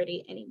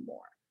minority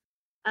anymore.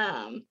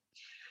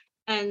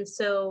 And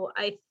so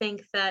I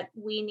think that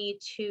we need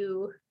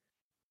to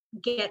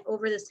get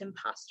over this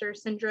imposter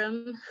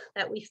syndrome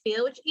that we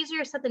feel, which is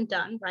easier said than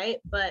done, right?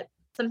 But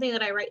something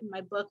that I write in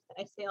my book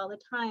that I say all the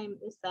time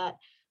is that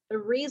the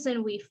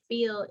reason we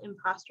feel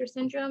imposter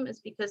syndrome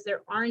is because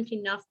there aren't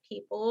enough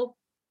people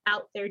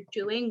out there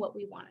doing what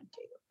we want to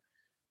do.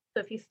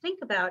 So if you think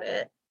about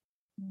it,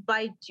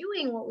 by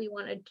doing what we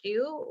want to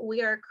do,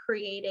 we are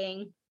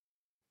creating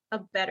a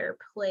better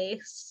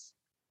place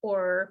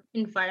or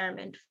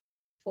environment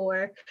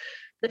for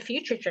the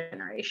future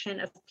generation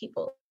of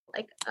people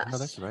like us. No,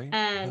 that's right.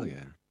 And Hell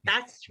yeah.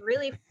 that's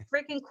really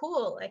freaking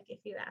cool, like, if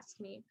you ask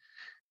me.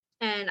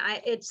 And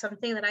it's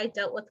something that I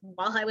dealt with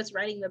while I was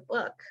writing the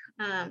book.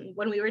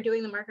 When we were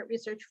doing the market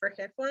research for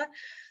Jefa,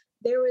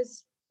 there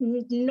was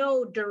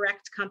no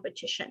direct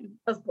competition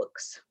of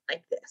books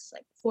like this,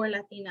 like for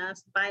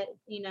Latinas, by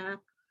Latina,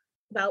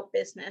 about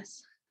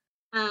business.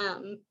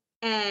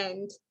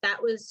 And that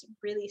was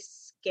really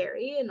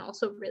scary and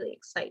also really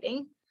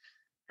exciting.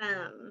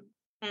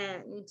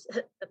 And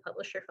the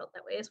publisher felt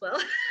that way as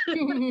well.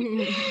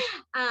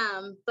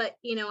 But,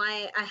 you know,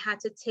 I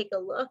had to take a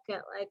look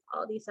at like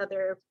all these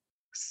other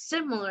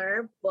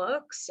similar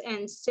books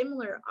and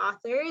similar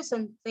authors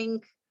and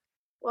think,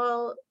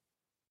 well,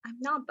 I'm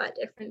not that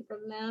different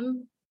from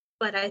them,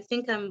 but I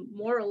think I'm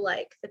more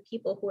like the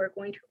people who are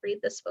going to read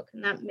this book.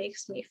 And that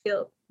makes me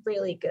feel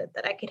really good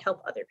that I could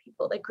help other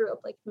people that grew up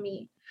like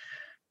me.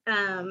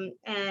 And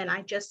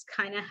I just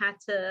kind of had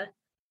to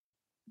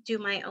do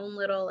my own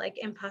little like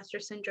imposter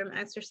syndrome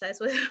exercise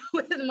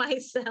with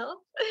myself,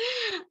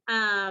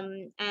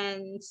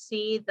 and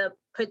see the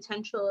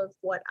potential of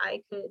what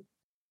I could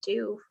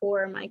do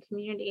for my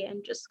community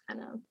and just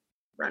kind of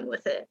run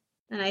with it.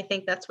 And I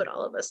think that's what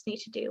all of us need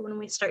to do when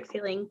we start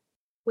feeling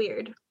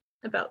weird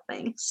about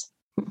things.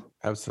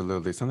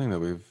 Absolutely. Something that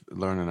we've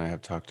learned and I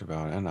have talked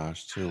about, and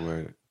Ash too,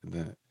 where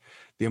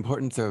the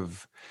importance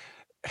of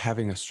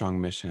having a strong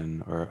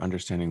mission or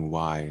understanding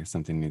why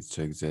something needs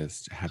to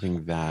exist,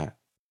 having that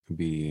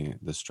be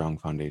the strong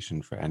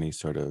foundation for any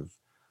sort of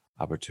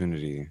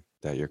opportunity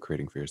that you're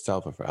creating for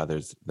yourself or for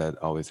others, that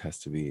always has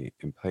to be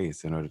in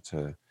place in order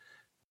to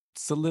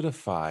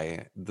solidify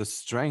the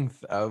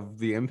strength of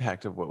the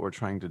impact of what we're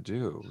trying to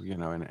do, you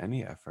know, in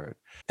any effort.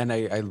 And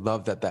I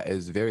love that that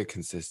is very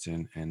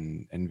consistent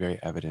and very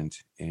evident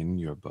in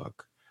your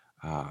book.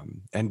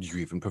 And you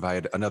even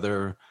provide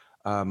another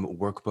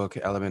workbook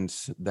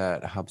element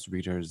that helps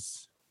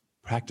readers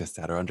practice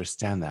that or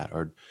understand that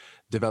or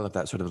develop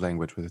that sort of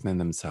language within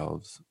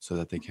themselves so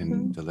that they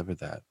can deliver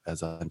that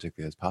as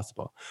authentically as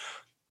possible.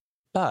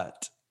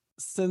 But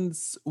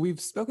since we've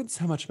spoken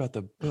so much about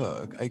the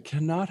book, I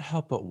cannot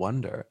help but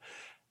wonder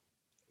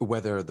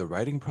whether the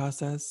writing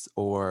process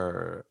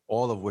or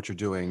all of what you're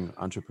doing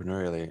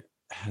entrepreneurially,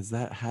 has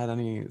that had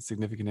any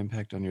significant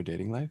impact on your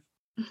dating life?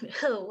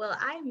 Oh, well,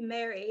 I'm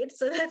married,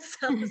 so that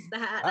solves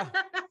that.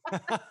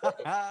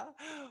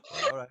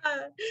 All right.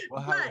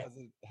 Well, But has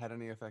it had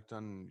any effect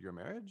on your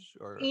marriage?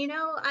 Or you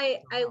know,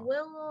 I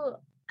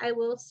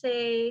will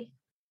say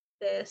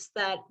this,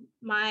 that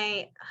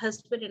my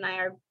husband and I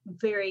are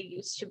very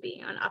used to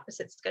being on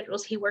opposite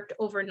schedules. He worked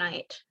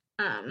overnight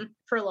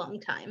for a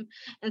long time,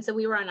 and so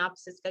we were on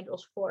opposite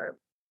schedules for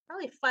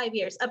probably 5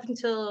 years up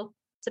until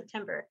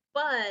September.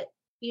 But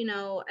you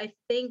know, I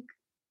think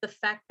the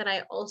fact that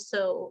I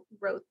also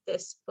wrote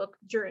this book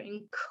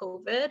during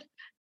COVID,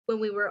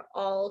 when we were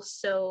all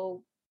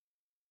so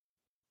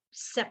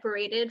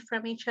separated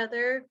from each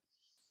other,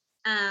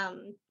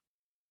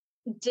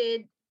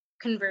 did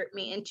convert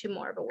me into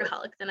more of a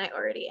workaholic than I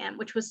already am,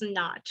 which was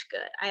not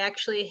good. I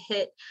actually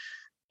hit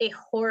a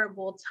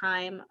horrible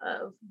time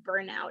of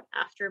burnout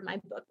after my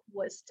book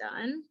was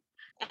done.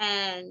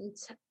 And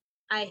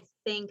I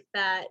think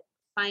that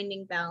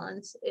finding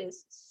balance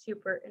is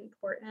super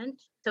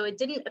important. So it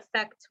didn't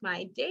affect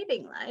my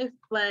dating life,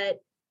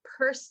 but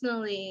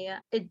personally,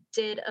 it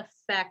did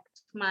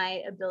affect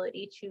my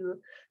ability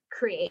to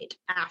create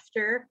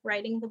after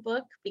writing the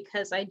book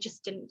because I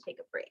just didn't take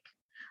a break.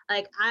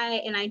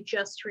 I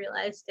just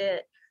realized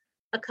it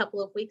a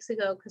couple of weeks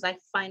ago because I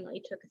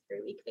finally took a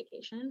 3-week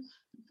vacation.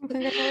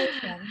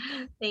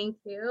 Congratulations. Thank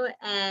you.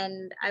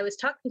 And I was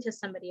talking to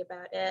somebody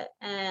about it,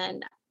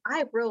 and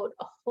I wrote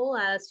a whole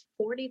ass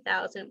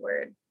 40,000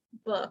 word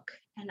book,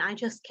 and I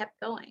just kept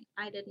going.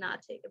 I did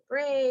not take a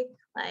break.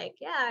 I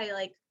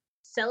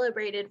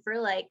celebrated for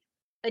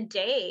a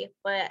day,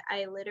 but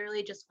I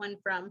literally just went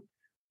from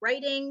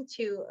writing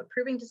to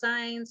approving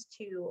designs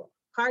to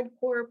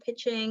hardcore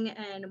pitching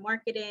and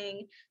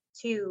marketing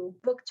to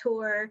book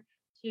tour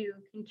to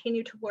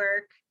continue to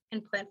work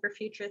and plan for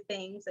future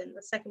things and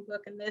the second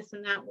book and this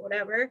and that,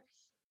 whatever.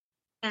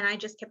 And I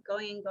just kept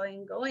going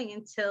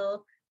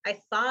until I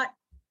thought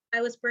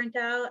I was burnt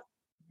out.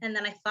 And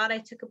then I thought I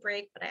took a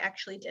break, but I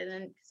actually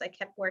didn't because I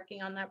kept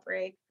working on that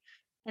break.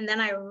 And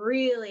then I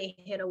really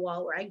hit a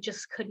wall where I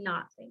just could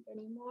not think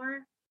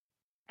anymore.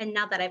 And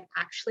now that I've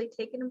actually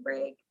taken a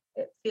break,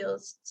 it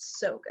feels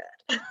so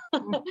good.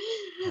 Oh,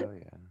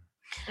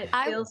 yeah. It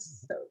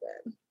feels so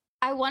good.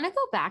 I want to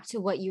go back to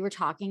what you were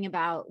talking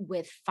about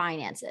with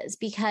finances,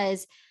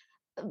 because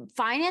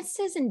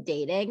finances and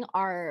dating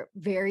are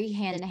very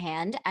hand in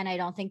hand. And I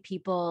don't think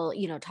people,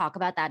 talk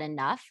about that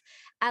enough.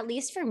 At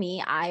least for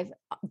me, I've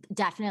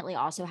definitely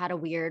also had a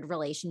weird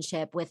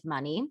relationship with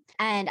money.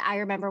 And I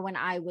remember when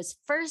I was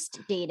first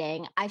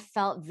dating, I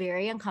felt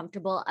very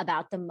uncomfortable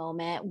about the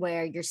moment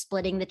where you're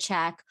splitting the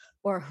check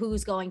or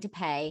who's going to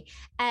pay.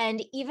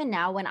 And even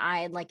now, when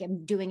I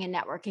am doing a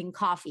networking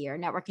coffee or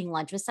networking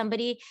lunch with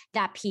somebody,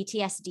 that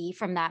PTSD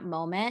from that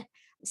moment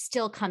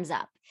still comes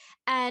up.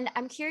 And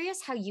I'm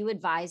curious how you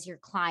advise your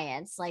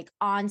clients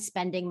on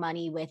spending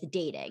money with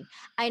dating.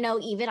 I know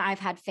even I've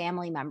had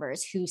family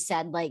members who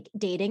said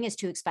dating is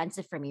too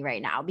expensive for me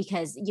right now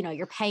because,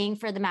 you're paying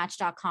for the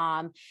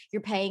match.com,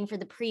 you're paying for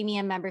the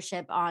premium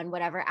membership on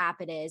whatever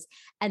app it is.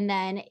 And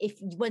then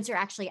once you're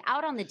actually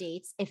out on the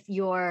dates, if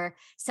you're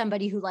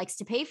somebody who likes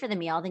to pay for the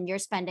meal, then you're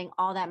spending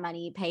all that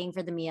money paying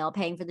for the meal,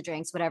 paying for the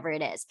drinks, whatever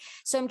it is.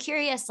 So I'm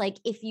curious,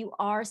 if you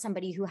are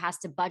somebody who has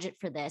to budget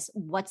for this,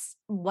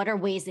 what are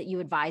ways that you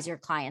advise your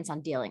clients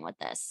on dealing with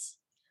this?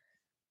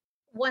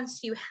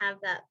 Once you have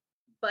that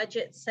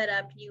budget set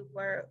up,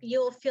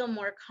 you'll feel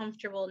more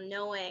comfortable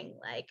knowing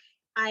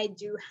I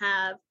do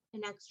have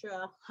an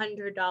extra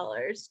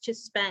 $100 to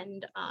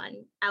spend on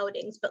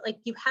outings, but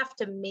you have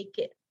to make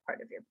it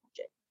part of your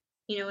budget.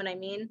 You know what I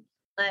mean?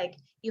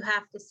 You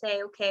have to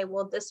say, okay,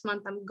 well, this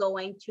month I'm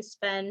going to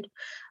spend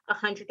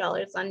 $100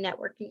 on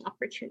networking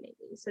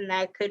opportunities. And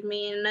that could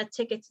mean a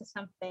ticket to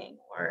something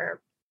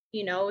or,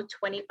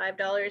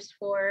 $25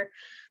 for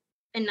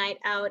a night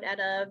out at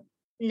a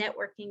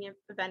networking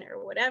event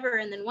or whatever.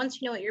 And then once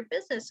you know what your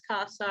business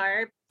costs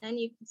are, then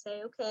you can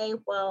say, okay,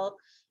 well,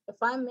 if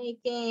I'm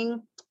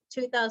making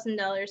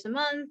 $2,000 a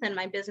month and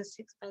my business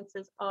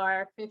expenses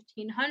are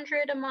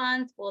 $1,500 a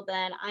month, well,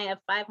 then I have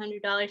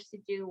 $500 to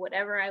do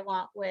whatever I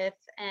want with.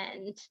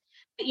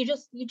 But you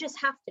just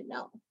have to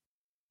know,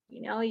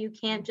 you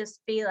can't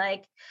just be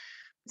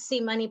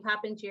see money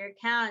pop into your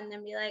account and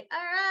then be like, all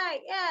right,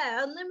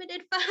 yeah,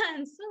 unlimited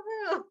funds,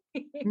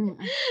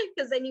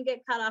 because then you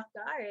get caught off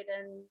guard,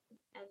 and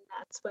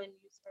that's when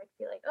you start to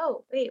be like,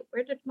 oh wait,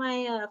 where did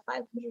my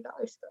 $500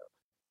 go?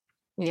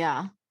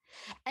 Yeah.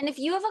 And if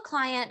you have a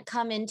client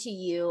come into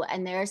you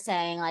and they're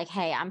saying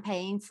hey, I'm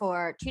paying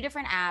for 2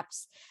 different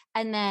apps,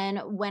 and then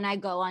when I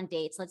go on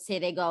dates, let's say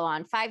they go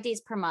on 5 days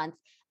per month,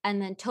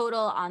 and then total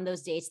on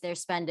those dates they're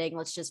spending,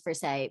 let's just for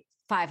say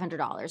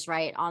 $500,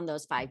 right, on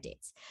those 5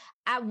 dates.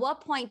 At what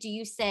point do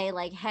you say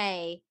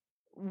hey,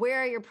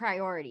 where are your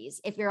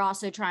priorities? If you're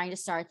also trying to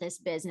start this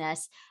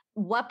business,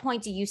 what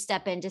point do you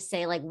step in to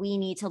say we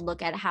need to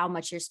look at how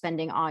much you're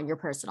spending on your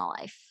personal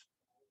life?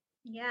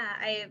 Yeah,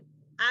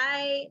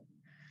 I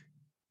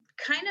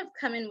kind of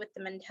come in with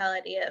the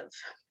mentality of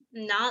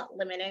not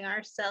limiting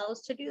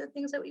ourselves to do the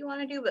things that we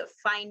want to do, but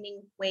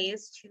finding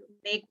ways to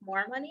make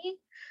more money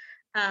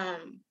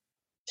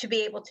to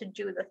be able to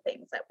do the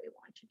things that we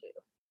want to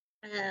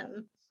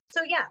do.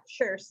 So yeah,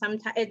 sure.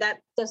 Sometimes that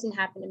doesn't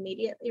happen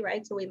immediately,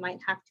 right? So we might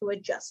have to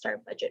adjust our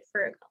budget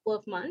for a couple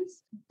of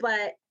months,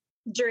 but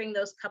during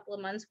those couple of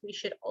months, we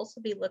should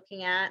also be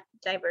looking at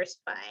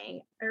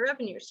diversifying our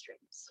revenue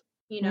streams.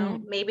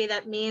 Maybe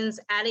that means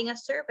adding a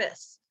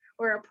service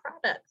or a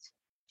product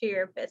to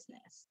your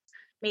business.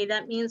 Maybe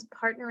that means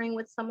partnering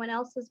with someone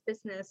else's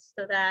business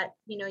so that,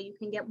 you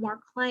can get more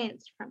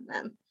clients from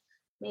them.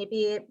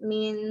 Maybe it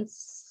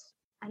means,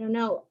 I don't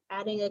know,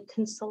 adding a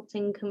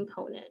consulting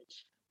component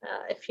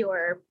if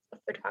you're a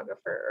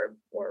photographer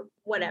or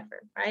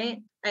whatever,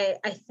 right?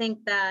 I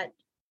think that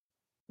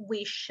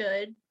we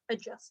should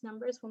adjust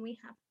numbers when we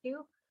have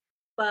to,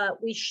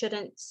 but we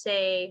shouldn't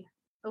say,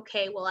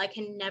 okay, well, I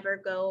can never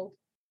go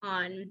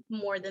on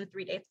more than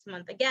 3 dates a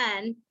month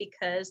again,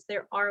 because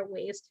there are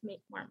ways to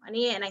make more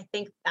money. And I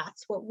think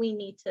that's what we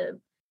need to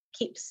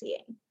keep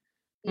seeing.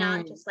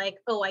 Not just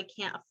oh, I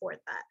can't afford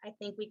that. I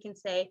think we can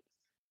say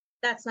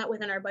that's not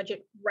within our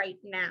budget right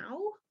now,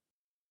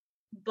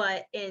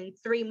 but in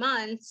 3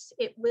 months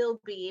it will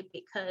be,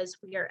 because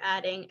we are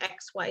adding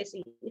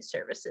XYZ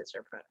services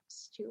or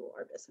products to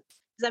our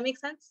business. Does that make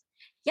sense?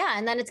 Yeah.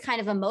 And then it's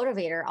kind of a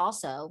motivator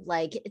also,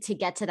 to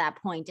get to that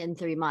point in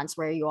 3 months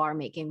where you are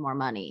making more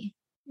money.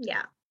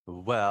 Yeah.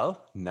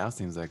 Well, now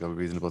seems like a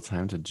reasonable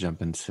time to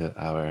jump into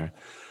our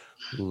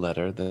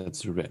letter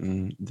that's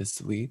written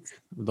this week.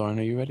 Lauren,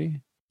 are you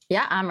ready?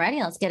 Yeah, I'm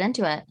ready. Let's get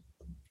into it.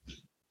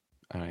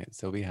 All right.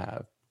 So we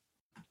have,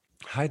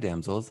 hi,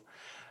 damsels.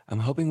 I'm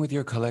hoping with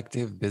your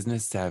collective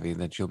business savvy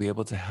that you'll be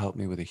able to help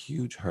me with a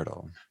huge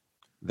hurdle.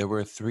 There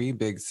were 3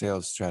 big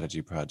sales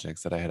strategy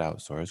projects that I had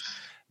outsourced,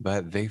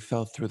 but they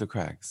fell through the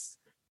cracks.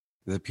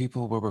 The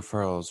people were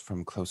referrals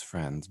from close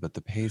friends, but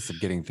the pace of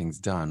getting things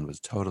done was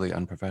totally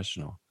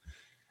unprofessional.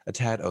 A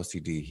tad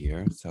OCD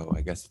here, so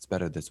I guess it's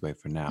better this way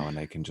for now, and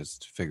I can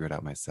just figure it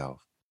out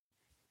myself.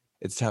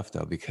 It's tough,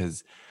 though,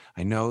 because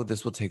I know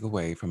this will take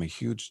away from a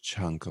huge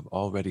chunk of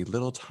already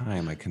little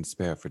time I can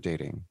spare for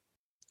dating.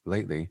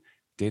 Lately,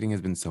 dating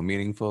has been so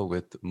meaningful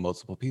with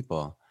multiple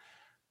people.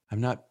 I'm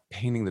not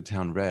painting the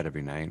town red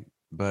every night,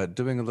 but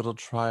doing a little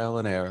trial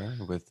and error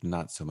with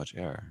not so much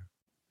error.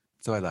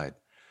 So I lied.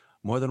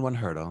 More than one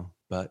hurdle,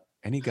 but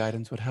any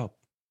guidance would help.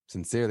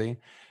 Sincerely,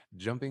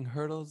 jumping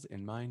hurdles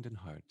in mind and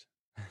heart.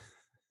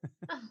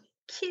 Oh,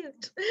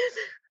 cute.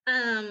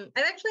 I've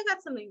actually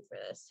got something for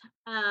this.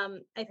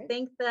 I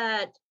think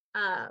that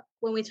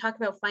when we talk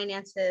about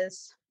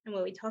finances and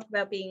when we talk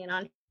about being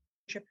an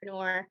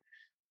entrepreneur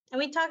and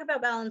we talk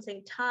about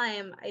balancing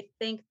time, I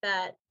think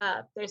that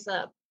there's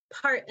a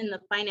part in the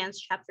finance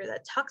chapter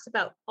that talks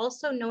about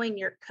also knowing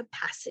your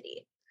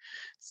capacity.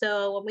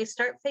 So when we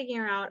start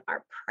figuring out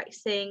our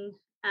pricing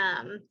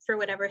for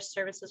whatever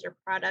services or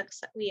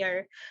products that we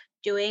are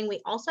doing,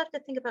 we also have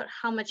to think about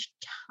how much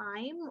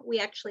time we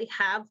actually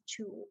have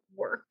to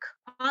work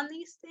on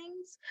these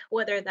things,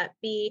 whether that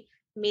be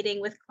meeting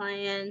with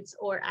clients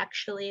or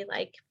actually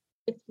like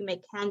if you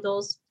make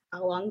candles,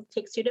 how long it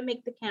takes you to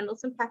make the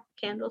candles and pack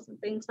the candles and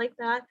things like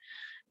that.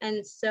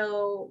 And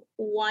so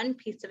one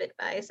piece of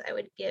advice I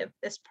would give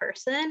this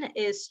person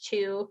is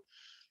to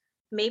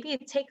maybe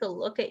take a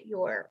look at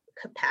your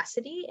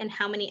capacity and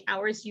how many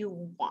hours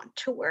you want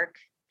to work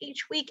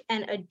each week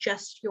and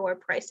adjust your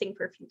pricing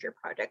for future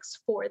projects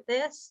for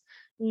this,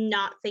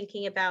 not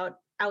thinking about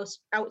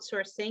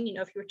outsourcing,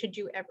 if you were to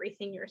do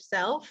everything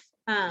yourself,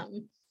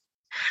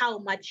 how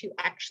much you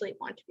actually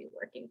want to be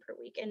working per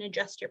week and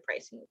adjust your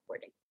pricing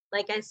accordingly.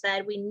 Like I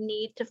said, we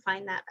need to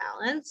find that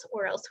balance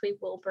or else we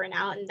will burn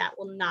out and that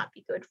will not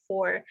be good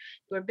for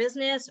your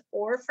business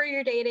or for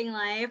your dating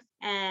life.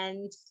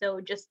 And so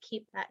just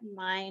keep that in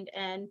mind.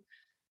 And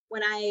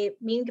when I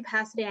mean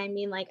capacity, I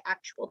mean like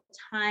actual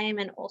time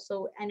and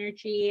also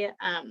energy.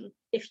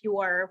 If you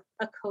are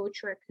a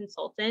coach or a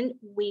consultant,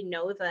 we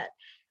know that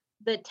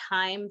the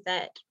time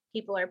that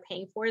people are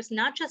paying for is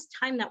not just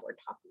time that we're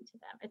talking to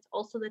them. It's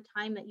also the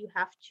time that you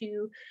have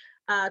to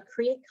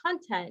create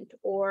content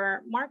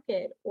or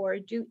market or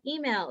do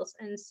emails.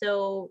 And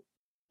so,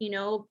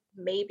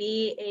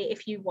 maybe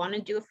if you want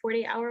to do a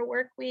 40-hour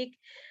work week,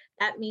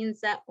 that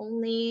means that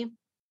only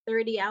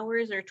 30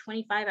 hours or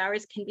 25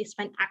 hours can be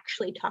spent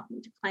actually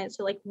talking to clients.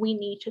 So we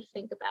need to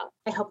think about,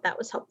 I hope that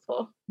was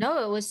helpful.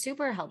 No, it was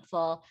super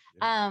helpful.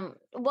 Yeah.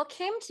 What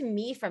came to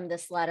me from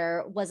this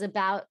letter was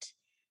about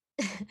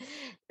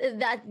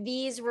that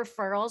these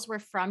referrals were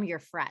from your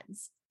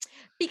friends.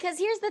 Because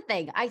here's the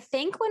thing. I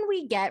think when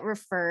we get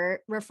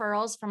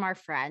referrals from our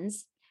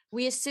friends,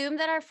 we assume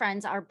that our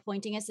friends are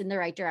pointing us in the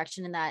right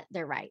direction and that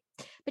they're right.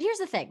 But here's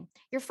the thing.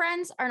 Your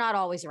friends are not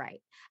always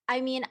right.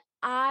 I mean,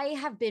 I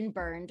have been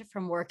burned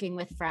from working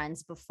with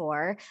friends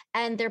before,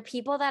 and they're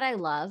people that I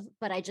love,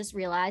 but I just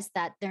realized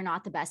that they're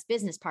not the best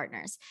business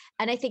partners.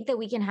 And I think that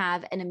we can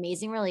have an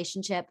amazing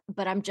relationship,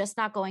 but I'm just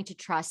not going to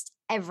trust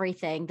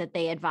everything that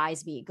they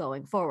advise me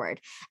going forward.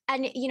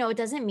 And, it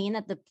doesn't mean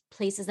that the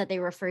places that they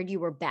referred you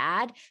were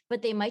bad,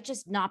 but they might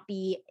just not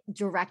be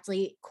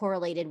directly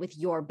correlated with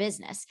your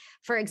business.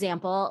 For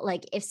example,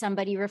 like if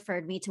somebody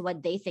referred me to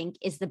what they think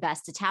is the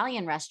best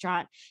Italian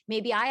restaurant,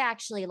 maybe I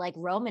actually like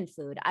Roman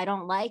food. I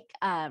don't like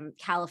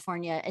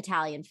California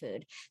Italian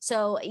food.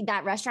 So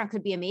that restaurant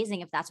could be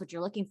amazing if that's what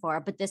you're looking for,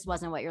 but this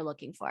wasn't what you're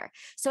looking for.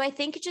 So I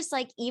think just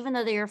like, even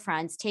though they're your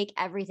friends, take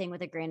everything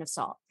with a grain of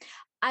salt.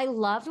 I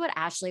loved what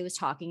Ashley was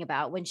talking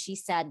about when she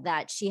said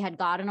that she had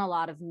gotten a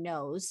lot of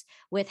no's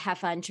with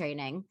HEFA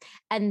training.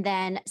 And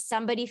then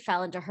somebody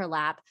fell into her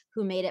lap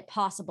who made it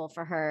possible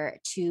for her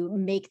to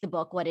make the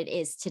book what it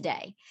is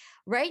today.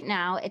 Right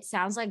now, it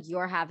sounds like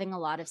you're having a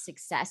lot of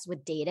success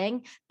with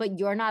dating, but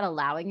you're not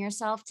allowing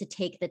yourself to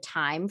take the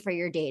time for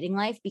your dating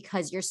life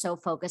because you're so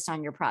focused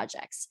on your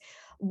projects.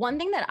 One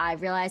thing that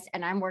I've realized,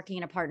 and I'm working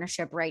in a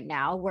partnership right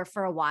now where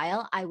for a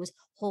while I was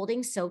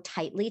holding so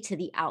tightly to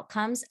the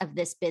outcomes of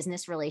this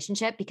business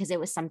relationship because it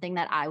was something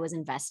that I was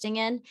investing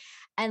in.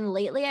 And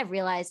lately I've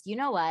realized, you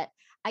know what?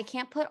 I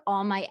can't put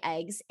all my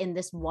eggs in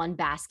this one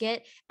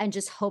basket and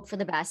just hope for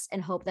the best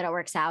and hope that it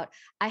works out.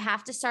 I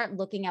have to start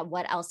looking at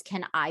what else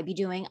can I be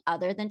doing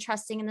other than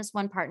trusting in this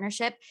one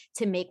partnership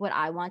to make what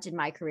I want in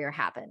my career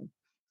happen.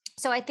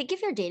 So I think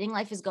if your dating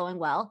life is going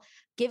well,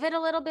 give it a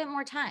little bit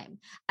more time.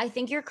 I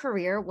think your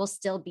career will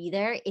still be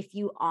there if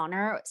you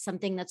honor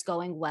something that's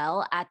going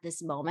well at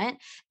this moment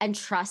and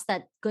trust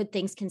that good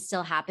things can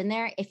still happen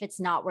there if it's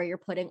not where you're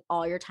putting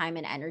all your time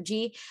and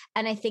energy.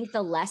 And I think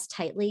the less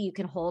tightly you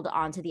can hold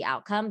on to the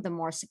outcome, the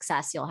more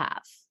success you'll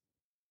have.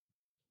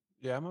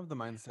 Yeah, I'm of the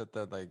mindset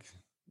that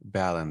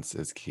balance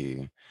is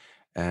key.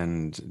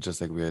 And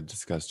just like we had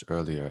discussed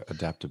earlier,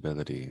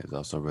 adaptability is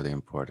also really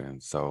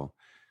important. So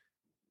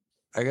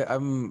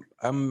I'm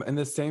in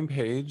the same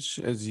page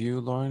as you,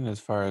 Lauren, as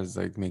far as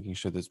making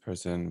sure this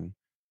person,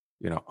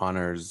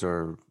 honors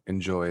or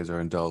enjoys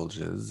or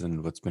indulges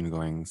in what's been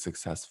going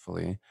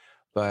successfully.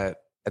 But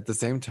at the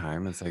same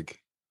time, it's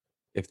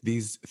if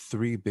these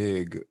 3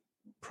 big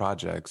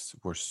projects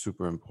were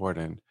super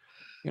important,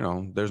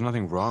 there's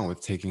nothing wrong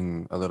with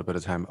taking a little bit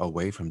of time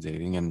away from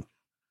dating and,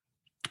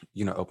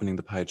 opening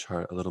the pie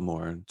chart a little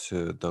more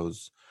to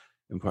those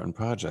important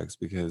projects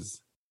because,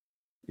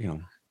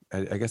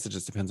 I guess it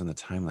just depends on the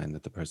timeline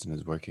that the person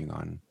is working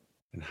on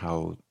and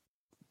how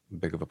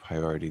big of a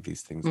priority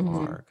these things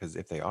are. Because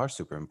if they are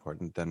super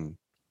important, then,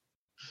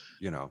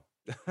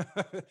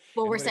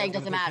 Well, we're saying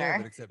doesn't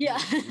matter. Yeah.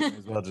 You might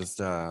as well just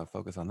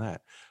focus on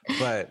that.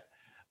 But,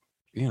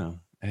 you know,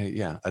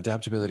 yeah,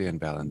 adaptability and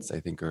balance, I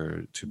think,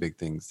 are two big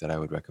things that I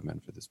would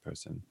recommend for this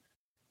person.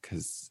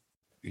 Because,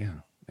 yeah,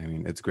 I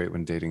mean, it's great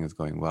when dating is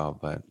going well,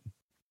 but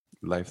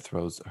life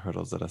throws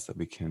hurdles at us that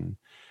we can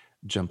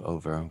jump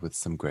over with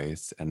some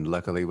grace. And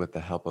luckily, with the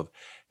help of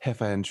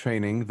Heffa in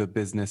Training, the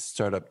business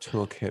startup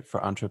toolkit for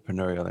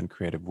entrepreneurial and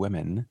creative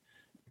women,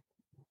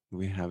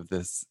 we have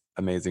this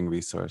amazing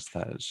resource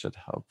that should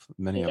help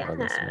many of our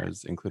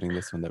listeners, including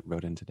this one that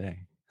wrote in today.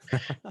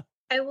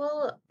 I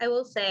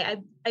will say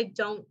I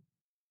don't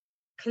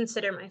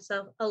consider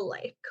myself a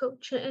life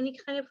coach in any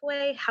kind of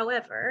way.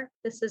 However,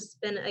 this has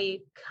been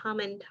a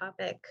common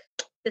topic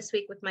this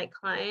week with my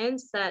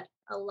clients, that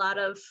a lot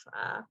of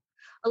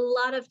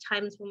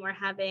times when we're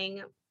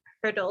having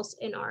hurdles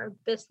in our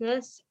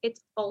business,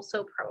 it's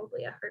also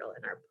probably a hurdle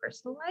in our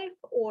personal life,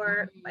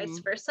 or vice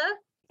versa.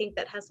 I think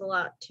that has a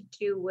lot to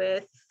do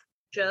with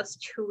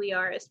just who we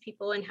are as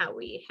people and how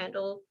we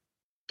handle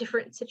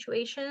different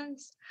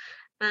situations.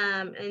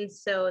 And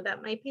so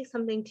that might be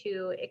something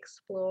to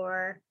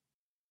explore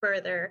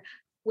further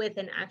with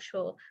an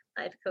actual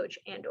life coach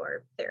and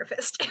or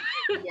therapist.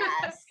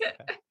 Yes.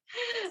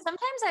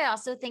 Sometimes I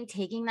also think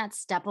taking that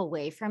step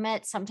away from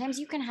it, sometimes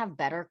you can have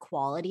better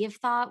quality of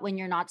thought when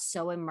you're not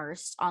so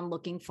immersed on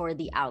looking for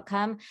the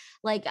outcome.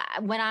 Like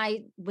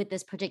with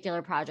this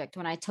particular project,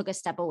 when I took a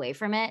step away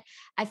from it,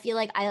 I feel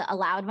like I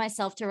allowed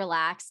myself to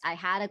relax. I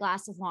had a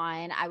glass of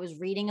wine. I was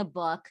reading a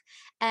book,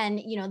 and,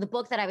 you know, the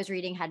book that I was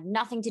reading had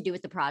nothing to do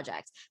with the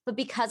project, but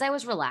because I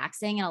was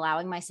relaxing and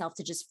allowing myself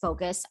to just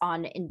focus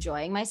on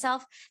enjoying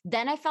myself,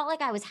 then I felt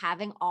like I was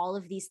having all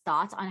of these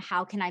thoughts on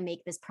how can I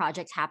make this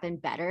project happen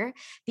better,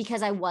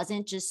 because I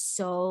wasn't just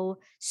so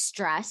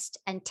stressed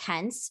and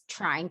tense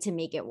trying to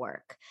make it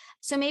work.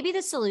 So maybe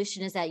the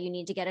solution is that you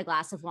need to get a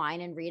glass of wine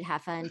and read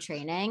Heffa in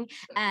Training.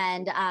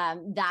 And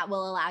that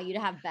will allow you to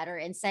have better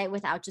insight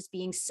without just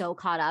being so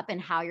caught up in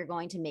how you're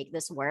going to make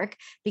this work.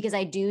 Because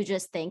I do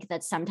just think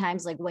that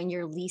sometimes, like, when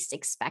you're least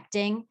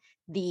expecting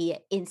the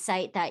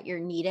insight that you're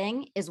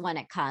needing is when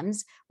it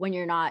comes, when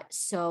you're not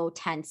so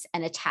tense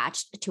and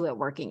attached to it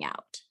working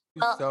out.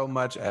 Thank you so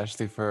much,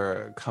 Ashley,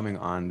 for coming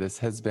on. This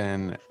has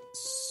been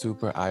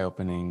super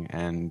eye-opening,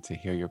 and to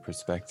hear your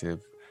perspective,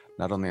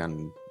 not only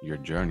on your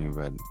journey,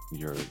 but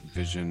your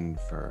vision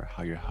for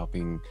how you're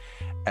helping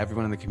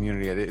everyone in the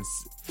community.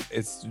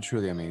 It's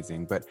truly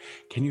amazing. But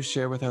can you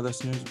share with our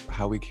listeners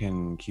how we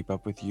can keep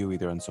up with you,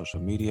 either on social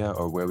media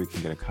or where we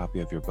can get a copy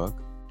of your book?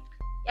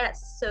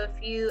 Yes, so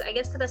I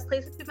guess the best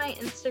place would be my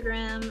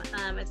Instagram.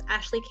 It's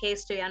Ashley K.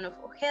 Stoyanov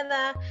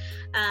Ojeda,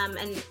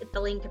 and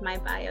the link in my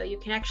bio. You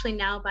can actually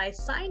now buy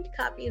signed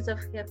copies of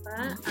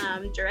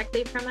Heffa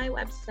directly from my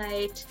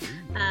website,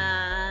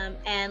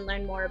 and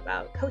learn more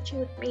about coaching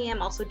with me.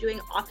 I'm also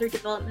doing author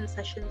development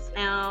sessions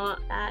now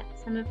that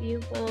some of you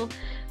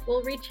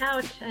will reach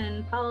out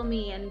and follow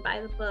me and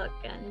buy the book.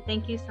 And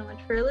thank you so much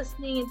for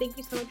listening, and thank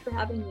you so much for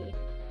having me.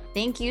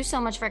 Thank you so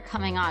much for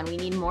coming on. We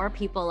need more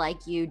people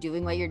like you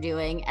doing what you're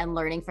doing and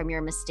learning from your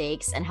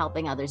mistakes and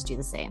helping others do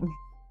the same.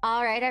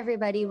 All right,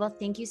 everybody. Well,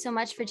 thank you so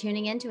much for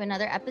tuning in to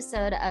another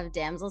episode of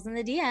Damsels in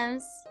the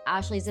DMs.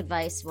 Ashley's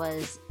advice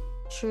was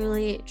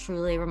truly,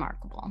 truly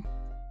remarkable.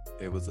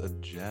 It was a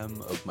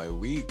gem of my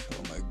week.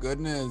 Oh my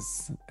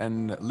goodness.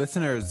 And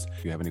listeners,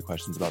 if you have any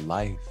questions about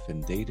life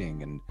and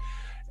dating and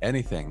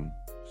anything,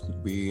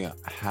 we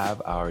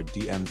have our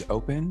DMs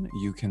open.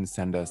 You can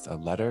send us a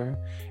letter,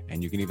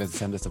 and you can even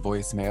send us a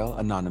voicemail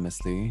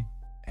anonymously.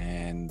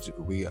 And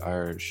we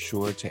are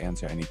sure to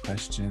answer any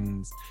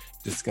questions,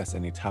 discuss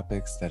any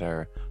topics that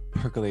are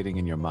percolating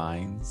in your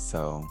mind.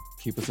 So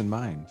keep us in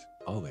mind,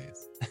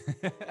 always.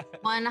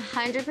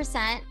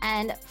 100%.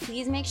 And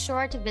please make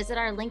sure to visit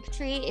our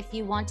Linktree if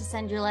you want to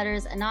send your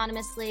letters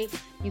anonymously.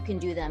 You can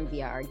do them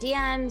via our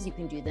DMs, you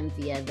can do them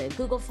via the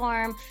Google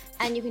form,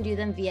 and you can do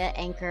them via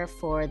Anchor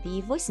for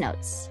the voice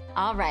notes.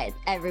 All right,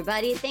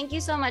 everybody. Thank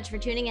you so much for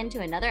tuning in to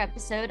another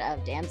episode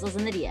of Damsels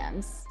in the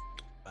DMs.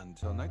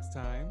 Until next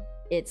time.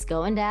 It's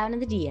going down in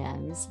the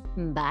DMs.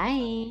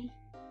 Bye.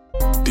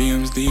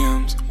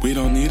 DMs, we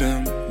don't need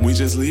them. We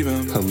just leave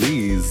them.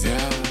 Please.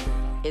 Yeah.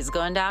 It's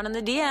going down in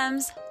the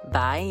DMs.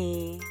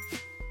 Bye.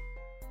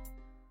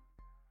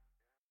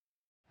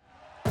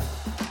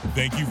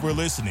 Thank you for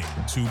listening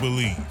to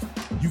Believe.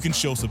 You can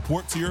show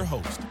support to your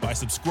host by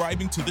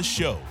subscribing to the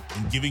show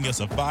and giving us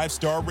a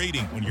 5-star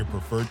rating on your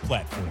preferred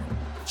platform.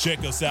 Check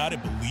us out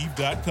at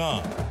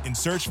Believe.com and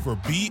search for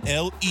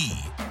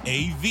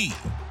BLEAV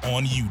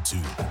on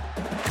YouTube.